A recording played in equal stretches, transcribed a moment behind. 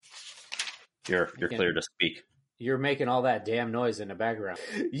You're clear to speak. You're making all that damn noise in the background.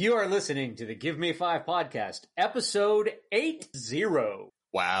 You are listening to the Give Me 5 podcast, episode 80.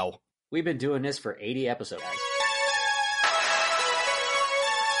 Wow. We've been doing this for 80 episodes.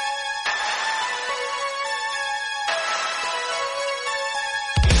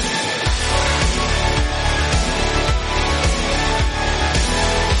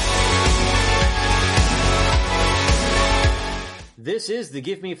 This is the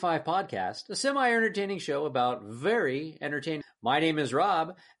Give Me 5 podcast, a semi-entertaining show about very entertaining. My name is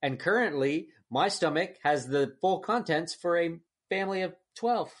Rob, and currently my stomach has the full contents for a family of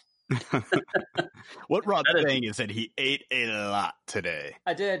 12. What Rob's saying is that he ate a lot today.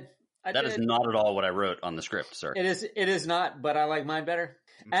 I did. That is not at all what I wrote on the script, sir. It is not, but I like mine better.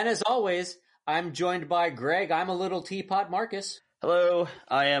 And as always, I'm joined by Greg. I'm a little teapot Marcus. Hello,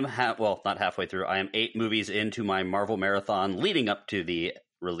 I am, not halfway through. I am 8 movies into my Marvel marathon leading up to the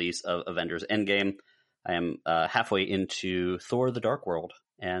release of Avengers Endgame. I am halfway into Thor: The Dark World,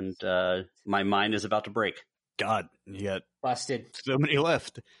 and my mind is about to break. God, you got busted. So many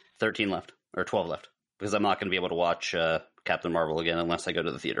left. 13 left, or 12 left, because I'm not going to be able to watch Captain Marvel again unless I go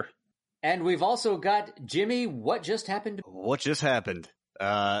to the theater. And we've also got Jimmy. What just happened? What just happened?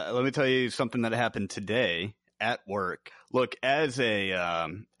 Let me tell you something that happened today at work. Look, as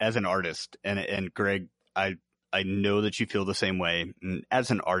an artist, and Greg, I know that you feel the same way. And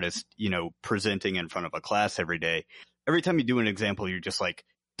as an artist, presenting in front of a class every day, every time you do an example, you're just like,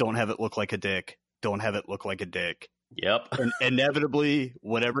 don't have it look like a dick. Don't have it look like a dick. Yep. And inevitably,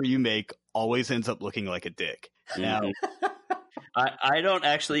 whatever you make always ends up looking like a dick. Now, I don't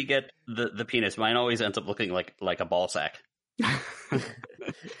actually get the penis. Mine always ends up looking like a ball sack.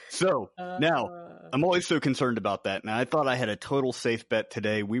 So now I'm always so concerned about that. Now I thought I had a total safe bet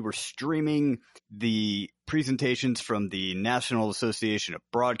today. We were streaming the presentations from the National Association of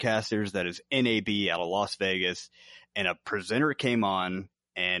Broadcasters, that is NAB, out of Las Vegas, and a presenter came on,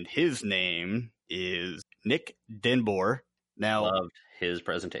 and his name is Nick Denbor. Now, loved his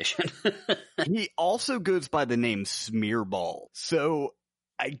presentation. He also goes by the name Smearball. So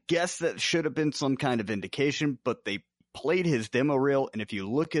I guess that should have been some kind of indication, but they played his demo reel, and if you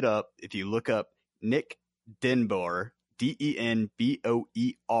look up Nick Denbor, Denboer,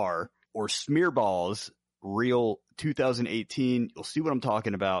 or Smearballs Reel 2018, you'll see what I'm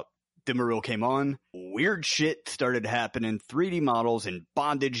talking about. Demo reel came on, weird shit started happening, 3D models in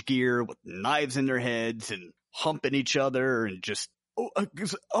bondage gear with knives in their heads and humping each other, and just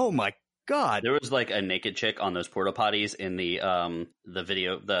oh my god. There was like a naked chick on those porta potties in the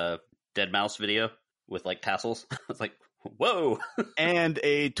video, the Dead Mouse video, with like tassels. It's like, whoa. And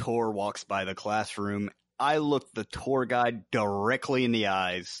a tour walks by the classroom. I looked the tour guide directly in the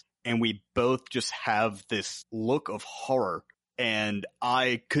eyes, and we both just have this look of horror. And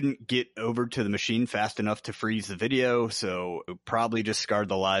I couldn't get over to the machine fast enough to freeze the video, so it probably just scarred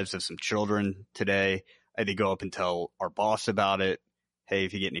the lives of some children today. I had to go up and tell our boss about it. Hey,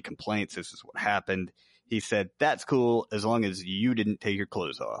 if you get any complaints, this is what happened. He said, that's cool as long as you didn't take your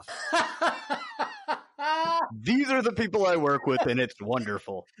clothes off. These are the people I work with, and it's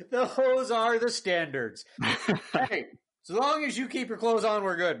wonderful. Those are the standards. Hey, as long as you keep your clothes on,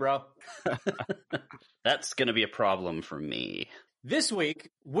 we're good, bro. That's going to be a problem for me. This week,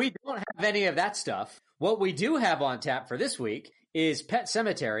 we don't have any of that stuff. What we do have on tap for this week is Pet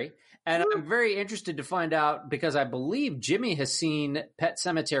Sematary. And I'm very interested to find out, because I believe Jimmy has seen Pet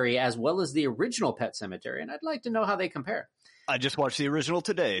Sematary as well as the original Pet Sematary, and I'd like to know how they compare. I just watched the original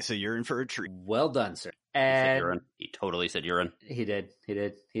today, so you're in for a treat. Well done, sir. And he totally said urine. He did.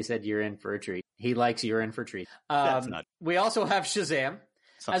 He said you're in for a treat. He likes urine for treat. That's not. We also have Shazam,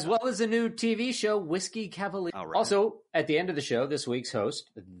 as well as a new TV show, Whiskey Cavalier. Right. Also, at the end of the show, this week's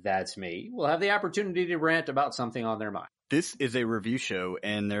host, that's me, will have the opportunity to rant about something on their mind. This is a review show,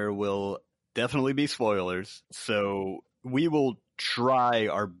 and there will definitely be spoilers, so we will try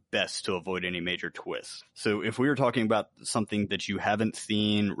our best to avoid any major twists. So if we are talking about something that you haven't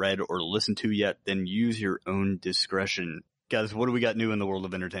seen, read, or listened to yet, then use your own discretion. Guys, what do we got new in the world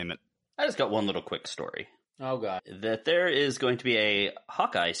of entertainment? I just got one little quick story. Oh, God. That there is going to be a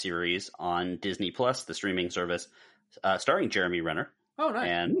Hawkeye series on Disney Plus, the streaming service, starring Jeremy Renner. Oh, nice.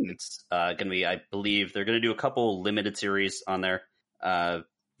 And it's going to be, I believe, they're going to do a couple limited series on there.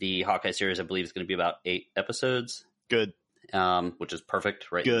 The Hawkeye series, I believe, is going to be about 8 episodes. Good. Which is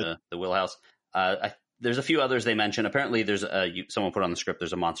perfect, right? Good. In the wheelhouse. There's a few others they mentioned. Apparently, there's someone put on the script,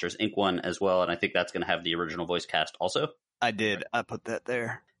 there's a Monsters, Inc. one as well, and I think that's going to have the original voice cast also. I did. I put that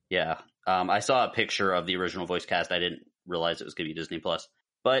there. Yeah. I saw a picture of the original voice cast. I didn't realize it was going to be Disney Plus.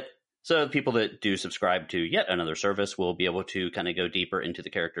 But So people that do subscribe to yet another service will be able to kind of go deeper into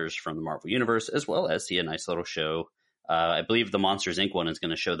the characters from the Marvel Universe, as well as see a nice little show. I believe the Monsters, Inc. one is going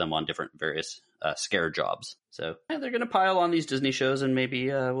to show them on different various scare jobs. So they're going to pile on these Disney shows, and maybe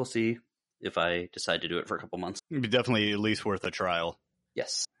we'll see if I decide to do it for a couple months. It'd be definitely at least worth a trial.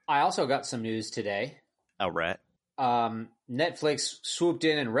 Yes. I also got some news today. All right. Netflix swooped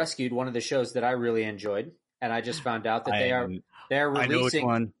in and rescued one of the shows that I really enjoyed, and I just found out that they're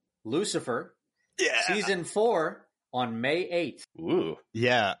releasing Lucifer season 4 on May 8th. Ooh.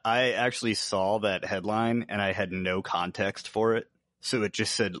 Yeah, I actually saw that headline and I had no context for it. So it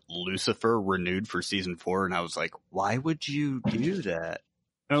just said Lucifer renewed for season 4, and I was like, why would you do that?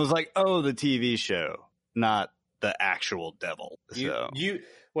 And I was like, oh, the TV show, not the actual devil.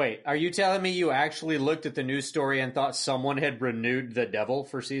 Wait, are you telling me you actually looked at the news story and thought someone had renewed the devil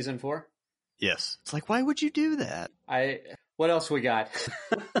for season 4? Yes. It's like, why would you do that? What else we got?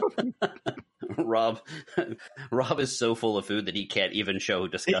 Rob is so full of food that he can't even show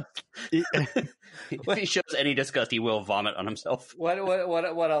disgust. If he shows any disgust, he will vomit on himself. What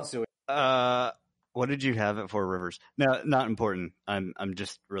else do we? What did you have it for, Rivers? No, not important. I'm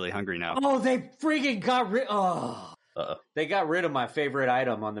just really hungry now. Oh, they freaking got rid. Oh, Uh-oh. They got rid of my favorite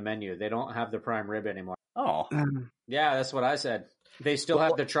item on the menu. They don't have the prime rib anymore. Oh, yeah, that's what I said. They still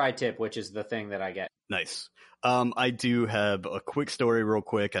have the tri-tip, which is the thing that I get. Nice. I do have a quick story real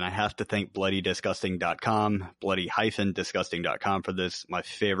quick, and I have to thank bloodydisgusting.com, bloody-disgusting.com for this. My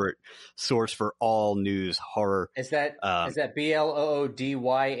favorite source for all news horror. Is that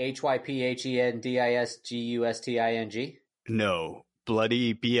BLOODYHYPHENDISGUSTING? No,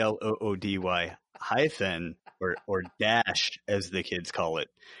 bloody BLOODY hyphen or dash, as the kids call it,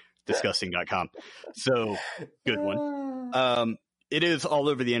 disgusting.com. So good one. It is all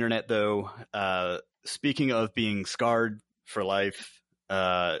over the internet, though. Speaking of being scarred for life,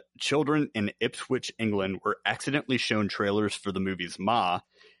 children in Ipswich, England were accidentally shown trailers for the movies Ma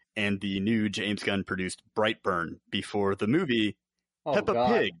and the new James Gunn produced Brightburn before the movie Peppa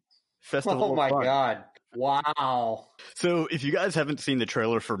Pig Festival Oh my of Fun. God. Wow. So if you guys haven't seen the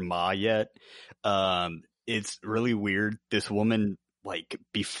trailer for Ma yet, it's really weird. This woman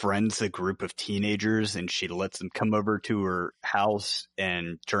befriends a group of teenagers and she lets them come over to her house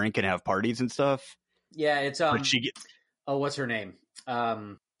and drink and have parties and stuff. Yeah, it's But she gets what's her name?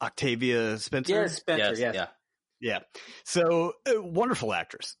 Octavia Spencer. Yeah, Spencer. Yes. Yeah. So wonderful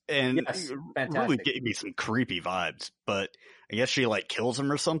actress, and Yes, really fantastic. gave me some creepy vibes. But I guess she kills him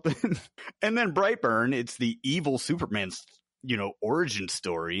or something. And then Brightburn, it's the evil Superman's origin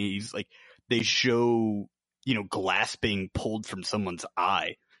story. He's they show glass being pulled from someone's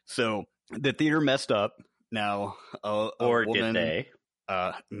eye. So the theater messed up. Now, or woman, did they?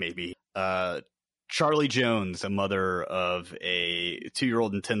 Maybe. Charlie Jones, a mother of a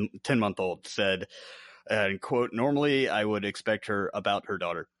 2-year-old and 10-month-old, said, and quote, normally I would expect her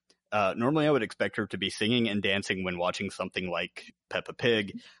to be singing and dancing when watching something like Peppa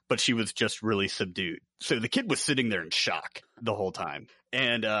Pig, but she was just really subdued. So the kid was sitting there in shock the whole time.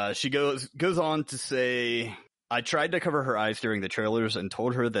 And she goes on to say, I tried to cover her eyes during the trailers and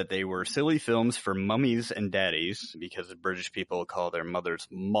told her that they were silly films for mummies and daddies, because British people call their mothers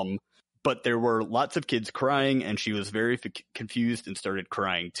mum. But there were lots of kids crying, and she was very confused and started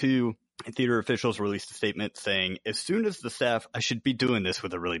crying too. Theater officials released a statement saying, I should be doing this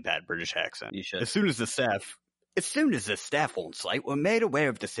with a really bad British accent. You should. As soon as the staff on site were made aware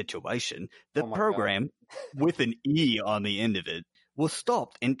of the situation, the program, with an E on the end of it, was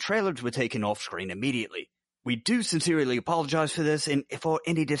stopped and trailers were taken off screen immediately. We do sincerely apologize for this and for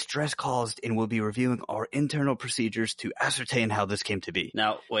any distress caused, and will be reviewing our internal procedures to ascertain how this came to be.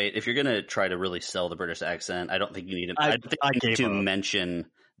 Now, wait, if you're going to try to really sell the British accent, I don't think you need to mention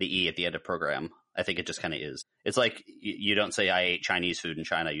the E at the end of program. I think it just kind of is. It's like you don't say I ate Chinese food in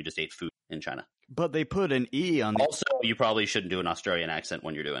China, you just ate food in China. But they put an E on the... Also, you probably shouldn't do an Australian accent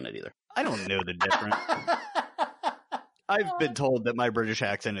when you're doing it either. I don't know the difference. I've been told that my British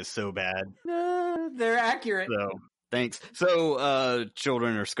accent is so bad. They're accurate. So, thanks. So,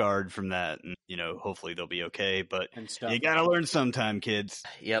 children are scarred from that, and, hopefully they'll be okay, but you gotta learn sometime, kids.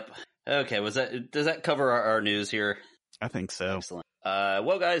 Yep. Okay, does that cover our news here? I think so. Excellent.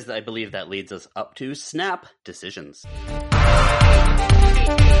 Well, guys, I believe that leads us up to Snap Decisions.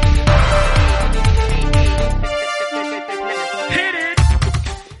 Hit it!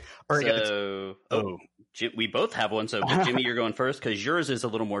 We both have one, so Jimmy, you're going first because yours is a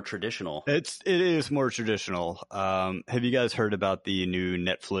little more traditional. It is more traditional. Have you guys heard about the new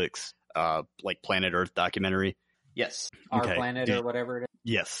Netflix Planet Earth documentary? Yes. Our Planet or whatever it is?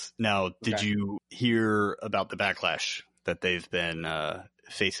 Yes. Now, did you hear about the backlash that they've been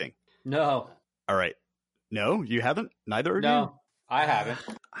facing? No, All right. No, you haven't? Neither of you? no, I haven't.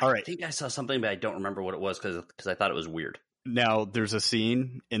 All I right. think I saw something, but I don't remember what it was because I thought it was weird. Now, there's a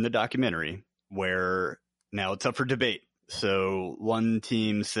scene in the documentary where now it's up for debate. So one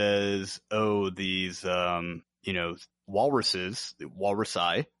team says, oh, these, walruses,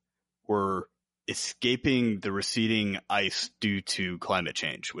 walrusi, were escaping the receding ice due to climate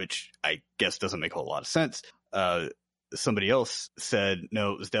change, which I guess doesn't make a whole lot of sense. Somebody else said,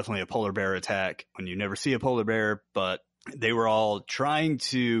 no, it was definitely a polar bear attack when you never see a polar bear, but they were all trying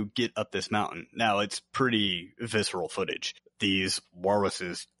to get up this mountain. Now, it's pretty visceral footage. These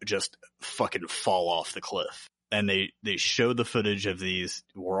walruses just fucking fall off the cliff. And they show the footage of these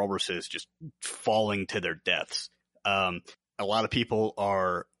walruses just falling to their deaths. A lot of people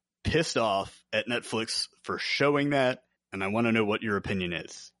are pissed off at Netflix for showing that, and I want to know what your opinion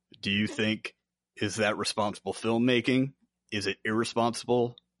is. Do you think, is that responsible filmmaking? Is it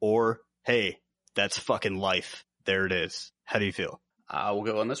irresponsible? Or, hey, that's fucking life. There it is. How do you feel? We'll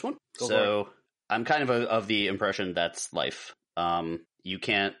go on this one. Go So I'm kind of the impression that's life. You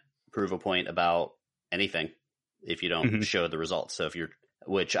can't prove a point about anything if you don't show the results. So if you're,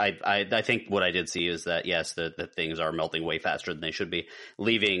 which I think what I did see is that, yes, the things are melting way faster than they should be,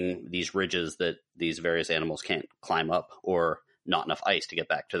 leaving these ridges that these various animals can't climb up, or not enough ice to get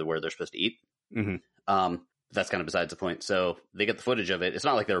back to where they're supposed to eat. That's kind of besides the point. So they get the footage of it. It's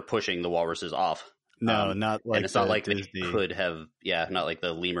not like they're pushing the walruses off. No, not like, and it's not like Disney. they could have, not like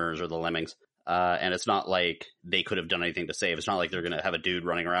the lemurs or the lemmings. And it's not like they could have done anything to save. It's not like they're going to have a dude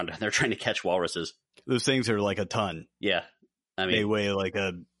running around and they're trying to catch walruses. Those things are like a ton. Yeah. I mean, They weigh like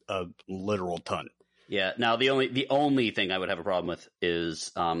a literal ton. yeah. Now, the only thing I would have a problem with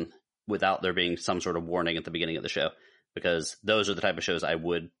is without there being some sort of warning at the beginning of the show, because those are the type of shows I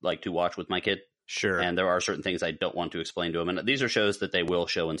would like to watch with my kid. Sure. And there are certain things I don't want to explain to them. And these are shows that they will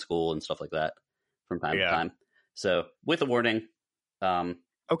show in school and stuff like that from time to time. So with a warning, okay,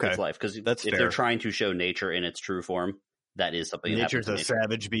 it's life. Because That's if fair. they're trying to show nature in its true form, that is something. Nature's that a happens to nature.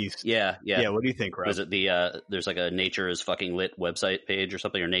 savage beast. Yeah. Yeah, what do you think, Rob? Was it the there's like a Nature is fucking lit website page or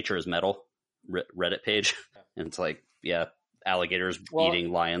something, or Nature is metal Reddit page, and it's like, alligators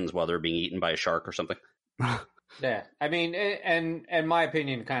eating lions while they're being eaten by a shark or something. Yeah, I mean, and my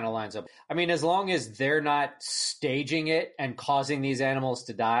opinion kind of lines up. I mean, as long as they're not staging it and causing these animals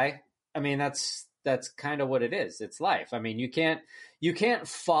to die, I mean, that's kind of what it is. It's life. I mean, you can't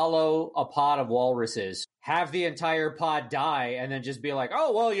follow a pod of walruses, have the entire pod die, and then just be like,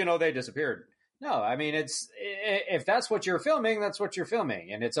 oh, well, they disappeared. No, I mean, if that's what you're filming, that's what you're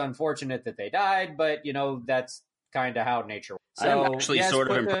filming, and it's unfortunate that they died, but that's kind of how nature works. So, I'm actually sort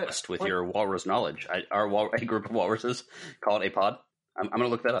of impressed with your walrus knowledge. A group of walruses called a pod. I'm going to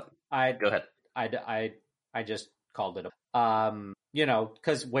look that up. Go ahead. I just called it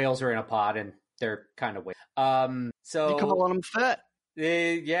because whales are in a pod and they're kind of whales. So you call them fat.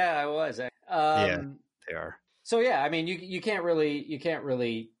 Yeah, I was. Yeah, they are. So I mean, you can't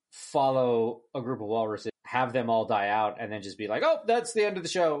really follow a group of walruses, have them all die out, and then just be like, oh, that's the end of the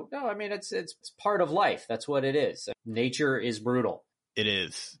show. No, I mean, it's part of life. That's what it is. Nature is brutal. It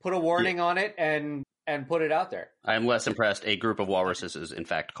is. Put a warning on it and put it out there. I'm less impressed. A group of walruses is in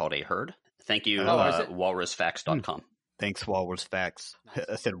fact called a herd. Thank you, walrusfacts.com. Thanks, Walrus Facts.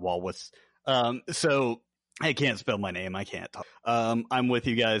 I said walrus. So I can't spell my name. I can't talk. I'm with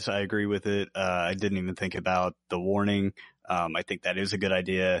you guys. I agree with it. I didn't even think about the warning. I think that is a good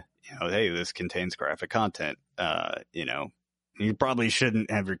idea. Hey, this contains graphic content. You probably shouldn't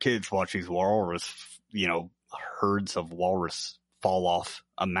have your kids watch these walrus, herds of walrus fall off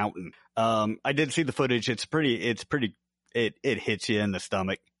a mountain. I did see the footage. It hits you in the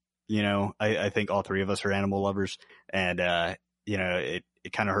stomach. I think all three of us are animal lovers, and it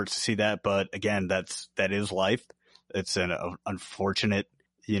kind of hurts to see that. But again, that is life. It's an unfortunate,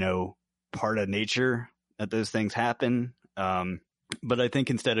 part of nature that those things happen. But I think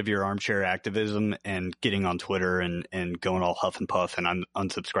instead of your armchair activism and getting on Twitter and going all huff and puff and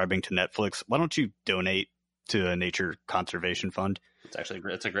unsubscribing to Netflix, why don't you donate to a nature conservation fund? It's a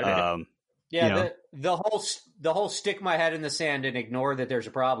great idea. Yeah, the whole stick my head in the sand and ignore that there's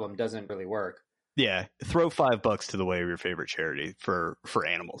a problem doesn't really work. Yeah, throw $5 to the way of your favorite charity for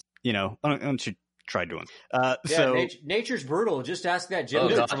animals. Why don't you try doing? Nature's brutal. Just ask that Jim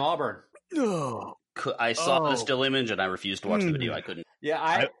dude from Auburn. Oh, I saw the still image and I refused to watch the video. I couldn't. Yeah,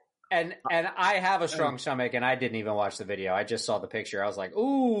 I have a strong stomach and I didn't even watch the video. I just saw the picture. I was like,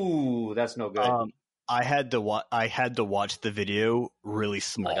 ooh, that's no good. I had to watch the video really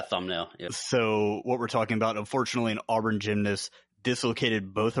small, like a thumbnail. Yep. So what we're talking about, unfortunately, an Auburn gymnast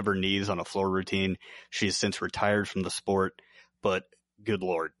dislocated both of her knees on a floor routine. She has since retired from the sport, but good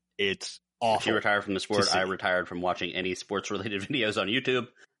Lord, It's awful. She retired from the sport. see. I retired from watching any sports-related videos on YouTube.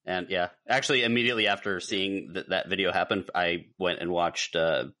 And yeah, actually, immediately after seeing that video happen, I went and watched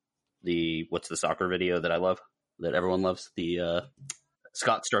what's the soccer video that I love, that everyone loves? The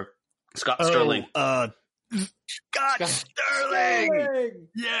Scott Sterling. Scott Sterling!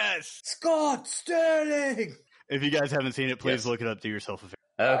 Yes! Scott Sterling! If you guys haven't seen it, please Yes. look it up. Do yourself a favor.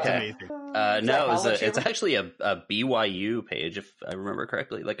 Okay. It's amazing. No, college it's humor? actually a BYU page, if I remember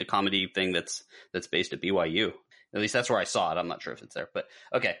correctly, like a comedy thing that's based at BYU. At least that's where I saw it. I'm not sure if it's there, but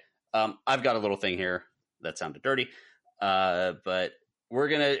okay. I've got a little thing here that sounded dirty, but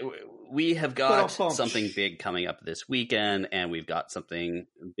we have got something big coming up this weekend, and we've got something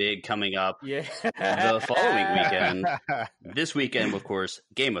big coming up Yeah. the following weekend. This weekend, of course,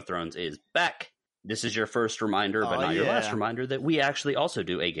 Game of Thrones is back. This is your first reminder, but not your last reminder, that we actually also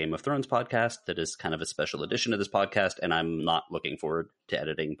do a Game of Thrones podcast that is kind of a special edition of this podcast, and I'm not looking forward to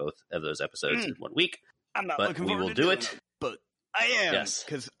editing both of those episodes in 1 week. I'm not But looking we forward will to do doing it. But I am, Yes.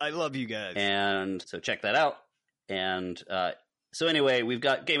 because I love you guys. And so check that out. And so anyway, we've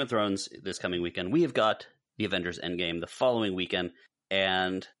got Game of Thrones this coming weekend. We have got the Avengers Endgame the following weekend,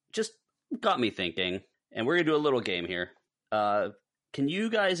 and just got me thinking, and we're going to do a little game here. Can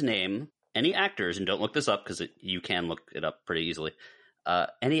you guys name any actors, and don't look this up because you can look it up pretty easily,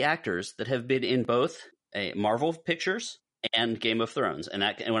 any actors that have been in both Marvel Pictures and Game of Thrones? And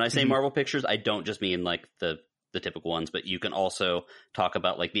when I say Marvel Pictures, I don't just mean like the typical ones, but you can also talk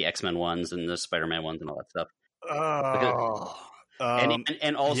about like the X-Men ones and the Spider-Man ones and all that stuff.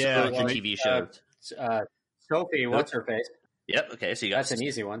 And also the TV shows. Sophie, what's her face? Yep. Okay. So you got That's an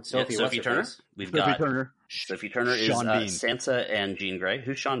easy one. Sophie, Sophie what's her Turner. face? We've Sophie got Turner. Sophie Turner is Sean Bean. Sansa and Jean Grey.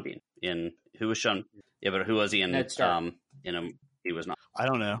 Who's Sean Bean who was Sean? Yeah, but who was he in? Ned Stark. He was not. I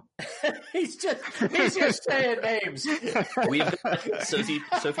don't know. he's just saying names. We've got Sophie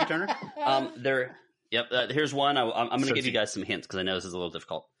Turner. Here's one. I'm going to give you guys some hints because I know this is a little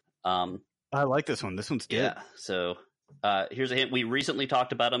difficult. I like this one. This one's good. Yeah. So here's a hint. We recently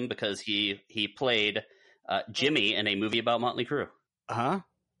talked about him because he played Jimmy in a movie about Motley Crue. Huh?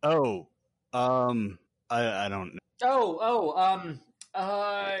 Oh. I don't know.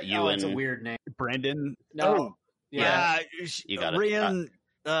 It's a weird name. Brandon? No. Oh. Yeah. You got it. Ryan.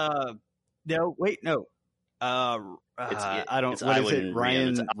 No, wait, no. I don't. It's What is Iwan it?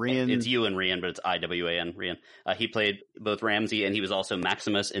 Ryan. Rian. It's you and Rian, but it's IWAN. Rian. He played both Ramsey and he was also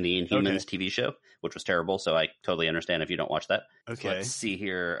Maximus in the Inhumans TV show, which was terrible. So I totally understand if you don't watch that. Okay. Let's see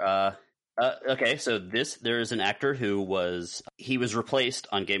here. Okay, so there is an actor who was replaced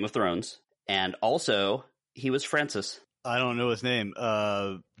on Game of Thrones, and also he was Francis. I don't know his name.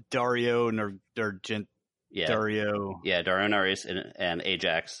 Dario Argent. Yeah. Dario. Yeah, Dario Naris and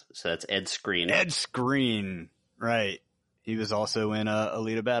Ajax. So that's Ed Skrein. Ed Skrein. Right. He was also in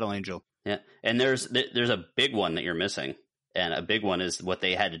Alita Battle Angel. Yeah, and there's a big one that you're missing, and a big one is what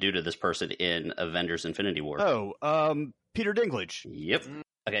they had to do to this person in Avengers: Infinity War. Oh, Peter Dinklage. Yep.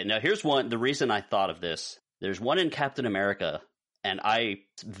 Okay, now here's one. The reason I thought of this, there's one in Captain America, and I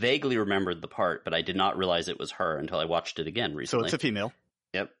vaguely remembered the part, but I did not realize it was her until I watched it again recently. So it's a female.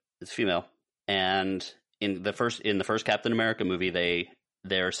 Yep, it's female, and in the first Captain America movie,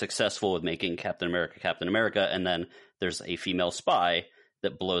 they're successful with making Captain America, and then there's a female spy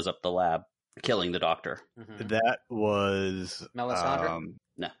that blows up the lab, killing the doctor. Mm-hmm. That was Melisandre?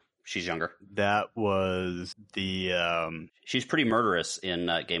 No, she's younger. That was the She's pretty murderous in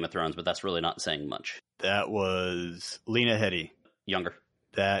Game of Thrones, but that's really not saying much. that was Lena Headey. Younger.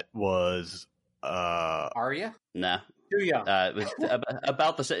 That was Arya? Nah. Too young.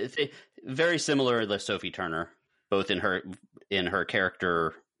 About the very similar to Sophie Turner, both in her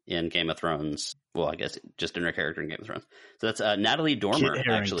character in Game of Thrones. Well, I guess just in her character in Game of Thrones. So that's Natalie Dormer, Kit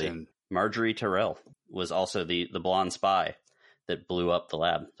actually. Harington. Marjorie Tyrell was also the blonde spy that blew up the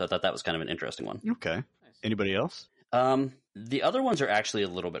lab. So I thought that was kind of an interesting one. Okay. Anybody else? The other ones are actually a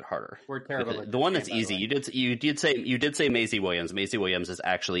little bit harder. We're terrible. The one that's easy, you did say Maisie Williams. Maisie Williams is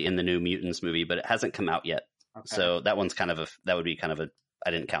actually in the New Mutants movie, but it hasn't come out yet. Okay. So that one's that would be kind of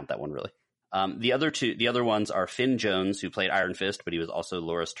I didn't count that one really. The other ones are Finn Jones, who played Iron Fist, but he was also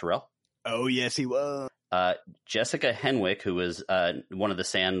Loras Tyrell. Oh, yes, he was. Jessica Henwick, who was one of the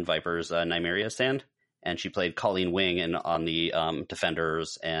Sand Vipers, Nymeria Sand, and she played Colleen Wing on the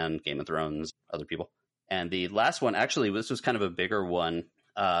Defenders and Game of Thrones, other people. And the last one, actually, this was kind of a bigger one.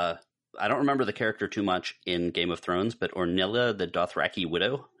 I don't remember the character too much in Game of Thrones, but Ornella, the Dothraki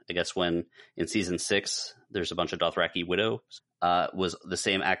widow, I guess when in season 6 there's a bunch of Dothraki widows, was the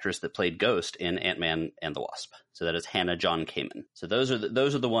same actress that played Ghost in Ant-Man and the Wasp. So that is Hannah John Kamen. So those are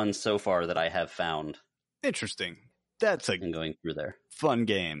the ones so far that I have found. Interesting. That's a and going through there. fun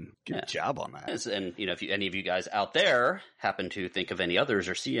game. Good Yeah. job on that. Yes, and if any of you guys out there happen to think of any others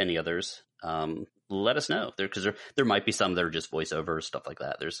or see any others, let us know. Because there might be some that are just voiceovers, stuff like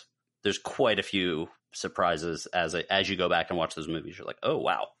that. There's quite a few surprises as you go back and watch those movies. You're like, oh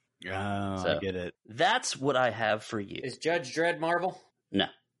wow. Oh, So- I get it. That's what I have for you. Is Judge Dredd Marvel? No,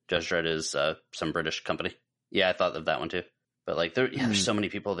 Judge Dredd is some British company. Yeah, I thought of that one too. But like, there's so many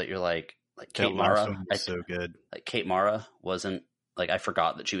people that you're like Kate That last Mara. one was so good. Like Kate Mara wasn't like, I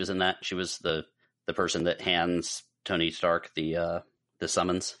forgot that she was in that. She was the person that hands Tony Stark the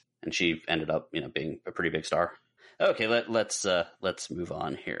summons, and she ended up being a pretty big star. Okay, let's move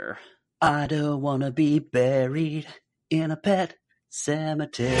on here. I don't want to be buried in a pet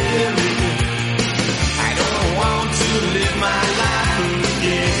cemetery. I don't want to live my life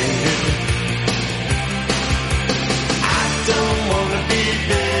again. I don't want to be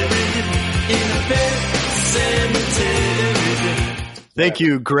buried in a pet cemetery. Thank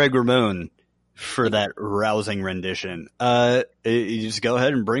you, Greg Ramone, for that rousing rendition. You just go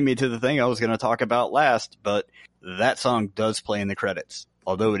ahead and bring me to the thing I was going to talk about last, but that song does play in the credits,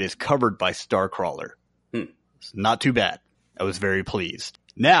 although it is covered by Starcrawler. It's not too bad. I was very pleased.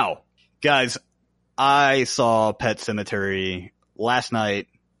 Now, guys, I saw Pet Sematary last night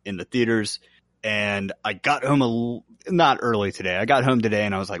in the theaters, and I got home not early today. I got home today,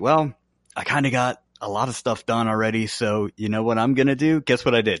 and I was like, well, I kind of got a lot of stuff done already, so you know what I'm going to do? Guess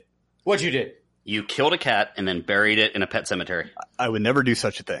what I did? What you did? You killed a cat and then buried it in a pet cemetery. I would never do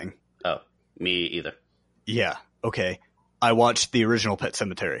such a thing. Oh, me either. Yeah, okay. I watched the original Pet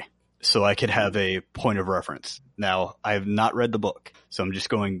Sematary, so I could have a point of reference. Now, I have not read the book, so I'm just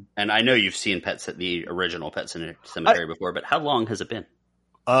going... And I know you've seen the original Pet Cemetery before, but how long has it been?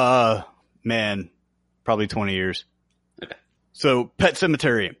 Man, probably 20 years. Okay. So, Pet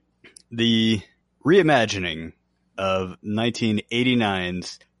Sematary, the reimagining of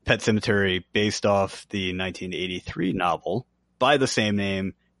 1989's Pet Sematary based off the 1983 novel by the same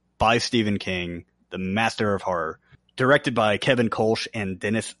name, by Stephen King, the master of horror. Directed by Kevin Kolsch and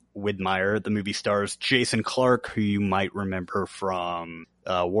Dennis Widmeyer. The movie stars Jason Clarke, who you might remember from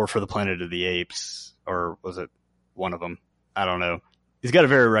War for the Planet of the Apes, or was it one of them? I don't know. He's got a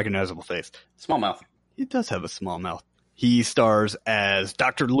very recognizable face. Small mouth. He does have a small mouth. He stars as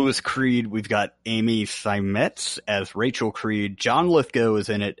Dr. Lewis Creed. We've got Amy Seimetz as Rachel Creed. John Lithgow is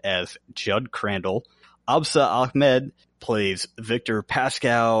in it as Judd Crandall. Absa Ahmed plays Victor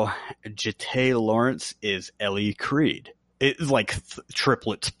Pascal. Jete Lawrence is Ellie Creed. It's like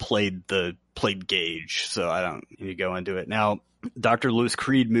triplets played Gage, so I don't need to go into it. Now, Dr. Lewis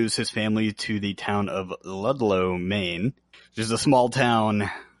Creed moves his family to the town of Ludlow, Maine, which is a small town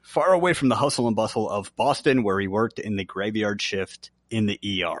far away from the hustle and bustle of Boston, where he worked in the graveyard shift in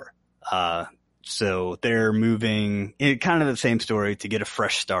the ER. So they're moving, kind of the same story, to get a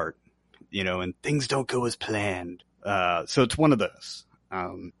fresh start, and things don't go as planned. So it's one of those.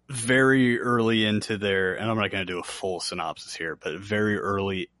 Very early into and I'm not going to do a full synopsis here, but very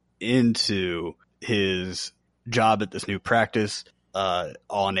early into his job at this new practice,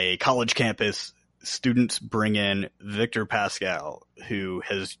 on a college campus, students bring in Victor Pascal, who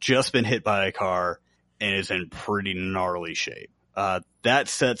has just been hit by a car and is in pretty gnarly shape. That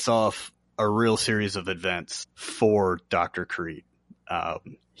sets off a real series of events for Dr. Creed.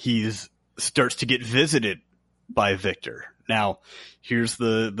 He starts to get visited by Victor. Now, here's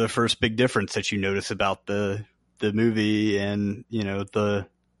the first big difference that you notice about the movie and, the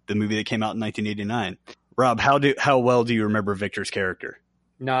movie that came out in 1989. Rob, how well do you remember Victor's character?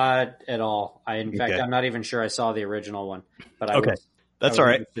 Not at all. In fact, Okay. I'm not even sure I saw the original one. But Okay. That's all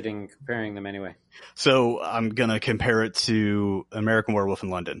right. Interested in comparing them anyway. So I'm going to compare it to American Werewolf in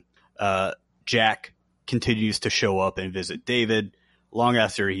London. Jack continues to show up and visit David long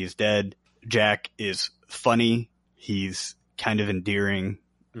after he's dead. Jack is funny. He's kind of endearing.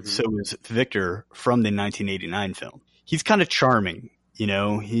 Mhm. So is Victor from the 1989 film. He's kind of charming.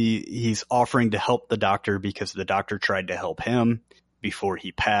 He's offering to help the doctor because the doctor tried to help him before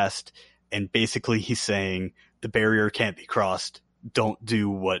he passed. And basically he's saying the barrier can't be crossed. Don't do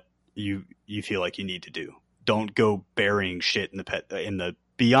what you feel like you need to do. Don't go burying shit in the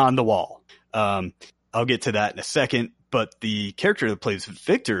beyond the wall. I'll get to that in a second, but the character that plays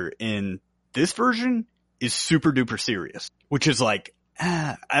Victor in this version is super duper serious, which is like,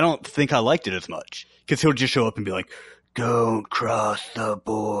 I don't think I liked it as much, because he'll just show up and be like, don't cross the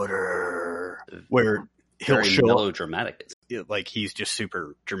border, where he'll Very show up melodramatic. like he's just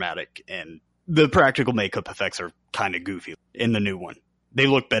super dramatic, and the practical makeup effects are kind of goofy in the new one. They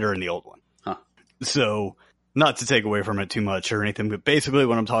look better in the old one. Huh. So, not to take away from it too much or anything, but basically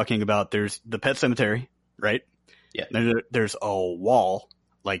what I'm talking about, there's the Pet Sematary, right? Yeah. There's a wall,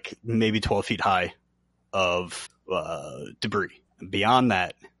 like maybe 12 feet high, of debris. Beyond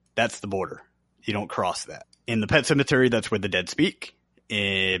that, that's the border. You don't cross that. In the Pet Cemetery, that's where the dead speak.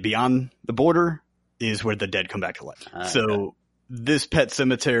 Beyond the border is where the dead come back to life. So okay. this Pet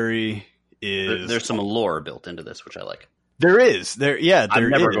Cemetery is... There's some lore built into this, which I like. There is. I'm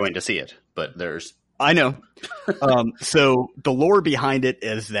never going to see it, but there's... I know. So the lore behind it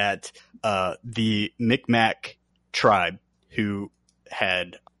is that the Micmac tribe who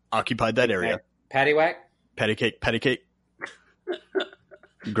had occupied that area... Paddywhack? Patty cake.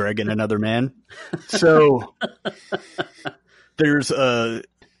 Greg and another man. So there's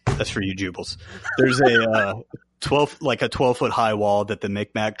that's for you, Jubles. There's a 12-foot high wall that the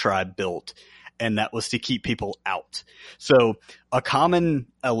Micmac tribe built, and that was to keep people out. So a common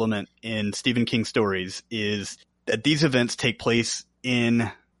element in Stephen King stories is that these events take place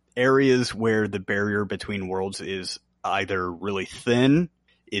in areas where the barrier between worlds is either really thin,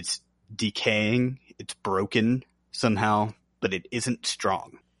 it's decaying, it's broken somehow, but it isn't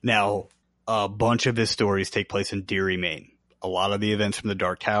strong. Now, a bunch of his stories take place in Deary, Maine. A lot of the events from the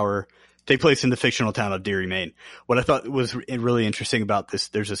Dark Tower take place in the fictional town of Deary, Maine. What I thought was really interesting about this,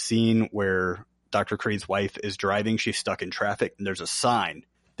 there's a scene where Dr. Creed's wife is driving. She's stuck in traffic, and there's a sign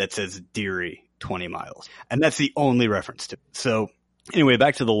that says Deary 20 miles. And that's the only reference to it. So anyway,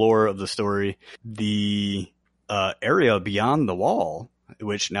 back to the lore of the story. The area beyond the wall,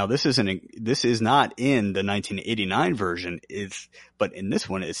 which now this is not in the 1989 version, but in this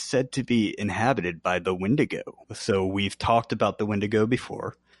one is said to be inhabited by the Wendigo. So we've talked about the Wendigo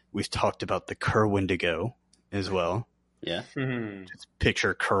before. We've talked about the Kerr-Wendigo as well. Yeah. Mm-hmm. Just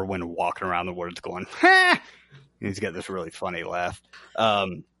picture Kerwin walking around the woods going, ha! He's got this really funny laugh.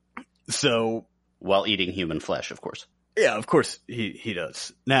 So While eating human flesh, of course. yeah, of course he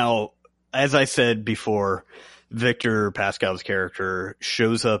does. Now, as I said before, Victor Pascal's character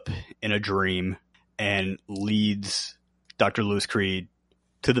shows up in a dream and leads Dr. Lewis Creed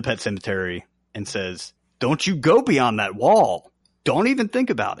to the Pet Cemetery and says, "Don't you go beyond that wall. Don't even think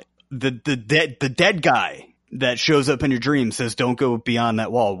about it." The dead guy that shows up in your dream says, "Don't go beyond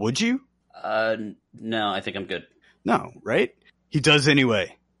that wall." Would you? No, I think I'm good. No, right? He does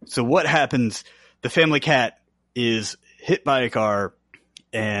anyway. So what happens? The family cat is hit by a car,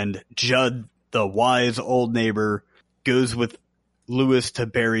 and Judd, the wise old neighbor, goes with Lewis to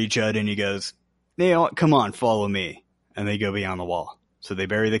bury Judd, and he goes, "You know what? Come on, follow me." And they go beyond the wall. So they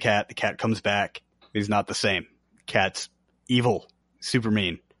bury the cat. The cat comes back. He's not the same. Cat's evil, super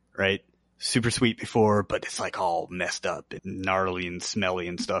mean, right? Super sweet before, but it's like all messed up and gnarly and smelly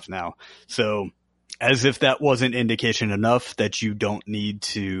and stuff now. So as if that wasn't indication enough that you don't need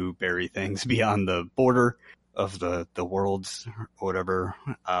to bury things beyond the border of the worlds or whatever.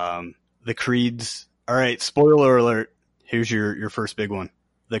 The Creeds. All right, spoiler alert. Here's your first big one.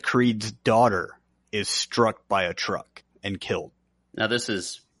 The Creed's daughter is struck by a truck and killed. Now this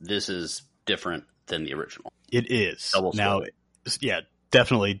is different than the original. It is. Double spoiler. Now, yeah,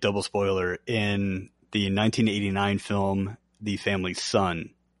 definitely double spoiler. In the 1989 film, the family's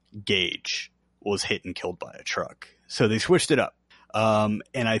son, Gage, was hit and killed by a truck. So they switched it up. And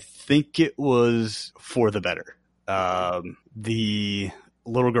I think it was for the better. The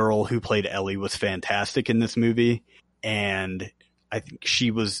little girl who played Ellie was fantastic in this movie. And I think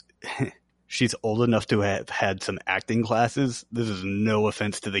she's old enough to have had some acting classes. This is no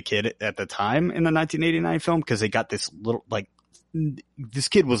offense to the kid at the time in the 1989 film, because they got this little, this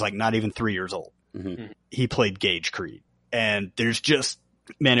kid was not even 3 years old. Mm-hmm. He played Gage Creed. And there's just,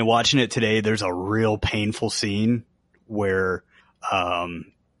 man, in watching it today, there's a real painful scene where,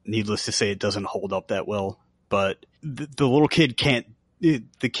 needless to say, it doesn't hold up that well. But the little kid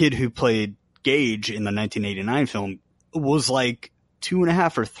the kid who played Gage in the 1989 film was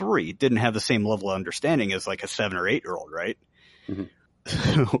 2.5 or 3, didn't have the same level of understanding as a 7 or 8 year old, right? Mm-hmm.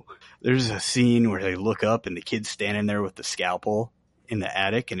 So there's a scene where they look up and the kid's standing there with the scalpel in the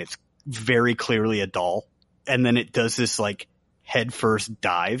attic, and it's very clearly a doll. And then it does this head first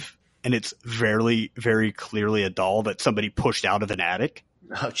dive, and it's very, very clearly a doll that somebody pushed out of an attic.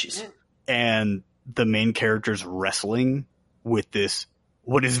 Oh, jeez. And the main character's wrestling with this,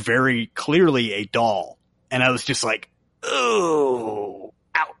 what is very clearly a doll. And I was just oh,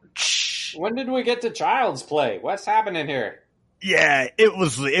 ouch. When did we get to Child's Play? What's happening here? Yeah, it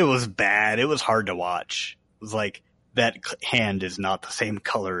was bad. It was hard to watch. It was that hand is not the same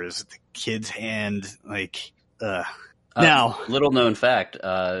color as the kid's hand. Now, little known fact,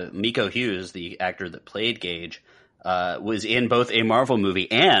 Miko Hughes, the actor that played Gage, was in both a Marvel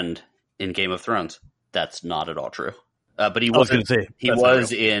movie and in Game of Thrones. That's not at all true. But he was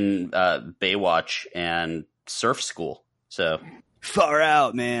in Baywatch and Surf School. So Far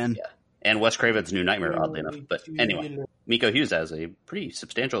out, man. Yeah. And Wes Craven's New Nightmare, oddly enough. But anyway, Miko Hughes has a pretty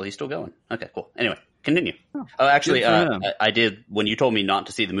substantial. He's still going. Okay, cool. Anyway, continue. Oh, actually, I did. When you told me not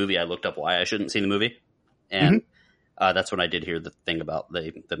to see the movie, I looked up why I shouldn't see the movie, and that's when I did hear the thing about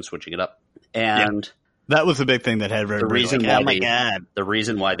them switching it up. And that was the big thing that had the reason why the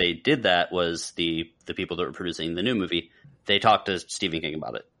reason why they did that was the people that were producing the new movie. They talked to Stephen King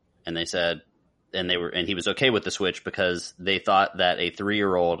about it, and they said. And he was okay with the switch because they thought that a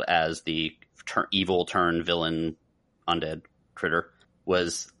 3-year-old as the evil turn villain undead critter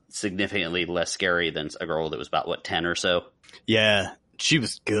was significantly less scary than a girl that was about 10 or so. Yeah, she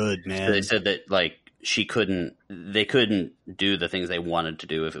was good, man. So they said that they couldn't do the things they wanted to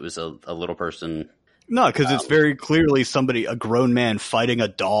do if it was a little person. No, because it's very clearly a grown man fighting a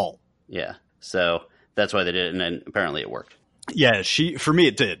doll. Yeah, so that's why they did it, and then apparently it worked. Yeah, for me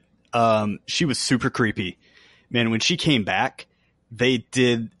it did. She was super creepy, man. When she came back, they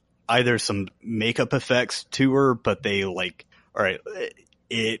did either some makeup effects to her, but they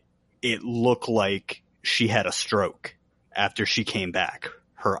it looked like she had a stroke after she came back.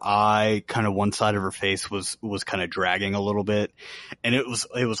 Her eye, kind of one side of her face was kind of dragging a little bit. And it was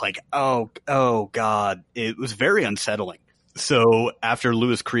like, oh God, it was very unsettling. So after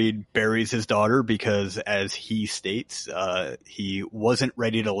Louis Creed buries his daughter, because as he states, he wasn't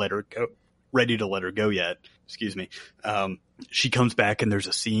ready to let her go yet. Excuse me. She comes back and there's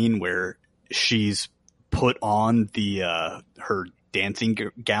a scene where she's put on her dancing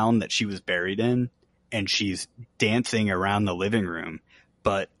gown that she was buried in, and she's dancing around the living room.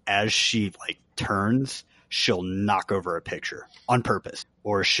 But as she turns, she'll knock over a picture on purpose,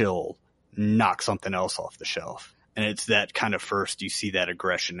 or she'll knock something else off the shelf. And it's that kind of first you see that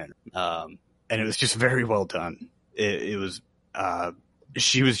aggression in her. And it was just very well done. It was,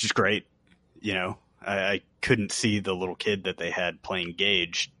 she was just great. You know, I couldn't see the little kid that they had playing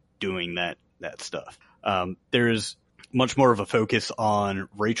Gage doing that stuff. There's much more of a focus on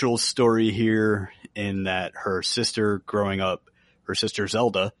Rachel's story here, in that her sister growing up, her sister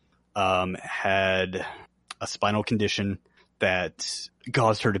Zelda, had a spinal condition that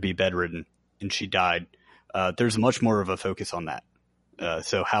caused her to be bedridden, and she died. There's much more of a focus on that.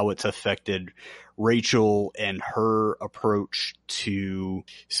 So how it's affected Rachel and her approach to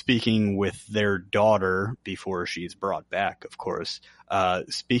speaking with their daughter before she's brought back, of course,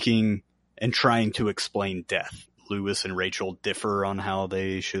 speaking and trying to explain death. Louis and Rachel differ on how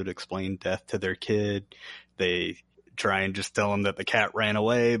they should explain death to their kid. They try and just tell him that the cat ran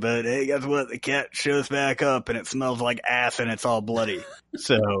away, but hey, guess what? The cat shows back up and it smells like ass and it's all bloody.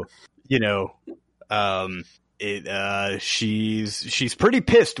 So, you know, she's pretty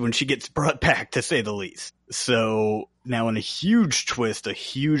pissed when she gets brought back, to say the least. So now, in a huge twist, a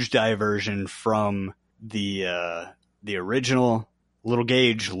huge diversion from the original, little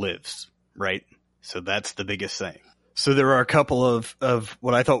Gage lives, right? So that's the biggest thing. So there are a couple of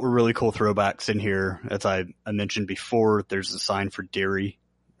what I thought were really cool throwbacks in here. As I mentioned before, there's a sign for Derry,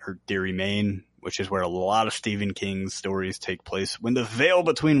 or Derry, Maine, which is where a lot of Stephen King's stories take place, when the veil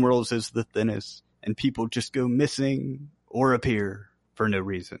between worlds is the thinnest and people just go missing or appear for no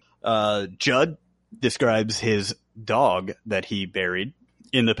reason. Judd describes his dog that he buried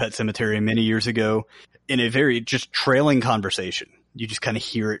in the pet cemetery many years ago in a very just trailing conversation. You just kind of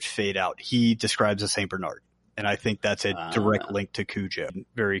hear it fade out. He describes a Saint Bernard, and I think that's a direct link to Cujo.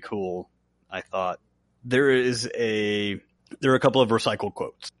 Very cool, I thought. There are a couple of recycled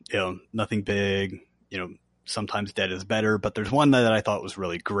quotes. You know, nothing big. You know, sometimes dead is better. But there's one that I thought was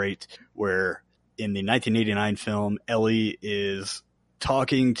really great, where in the 1989 film, Ellie is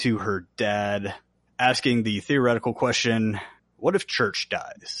talking to her dad, asking the theoretical question, what if Church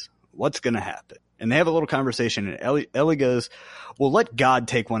dies? What's going to happen? And they have a little conversation, and Ellie goes, well, let God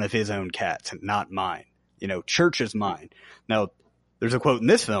take one of his own cats, not mine. You know, Church is mine. Now, there's a quote in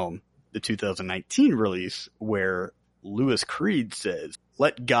this film, the 2019 release, where Louis Creed says,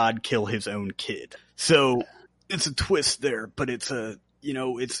 let God kill his own kid. So it's a twist there, but it's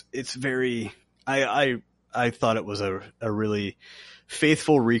very, I thought it was a really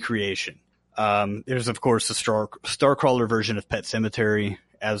faithful recreation. There's, of course, a Starcrawler version of Pet Sematary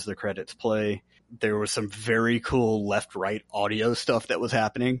as the credits play. There was some very cool left-right audio stuff that was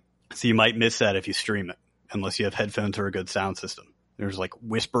happening. So you might miss that if you stream it, unless you have headphones or a good sound system. There's like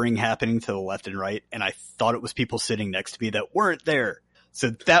whispering happening to the left and right, and I thought it was people sitting next to me that weren't there.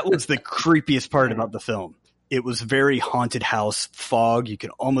 So that was the creepiest part about the film. It was very haunted house fog. You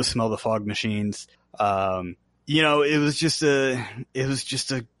could almost smell the fog machines. You know, it was just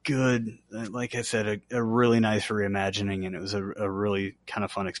a good, like I said, a really nice reimagining, and it was a really kind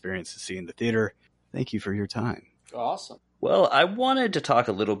of fun experience to see in the theater. Thank you for your time. Awesome. Well, I wanted to talk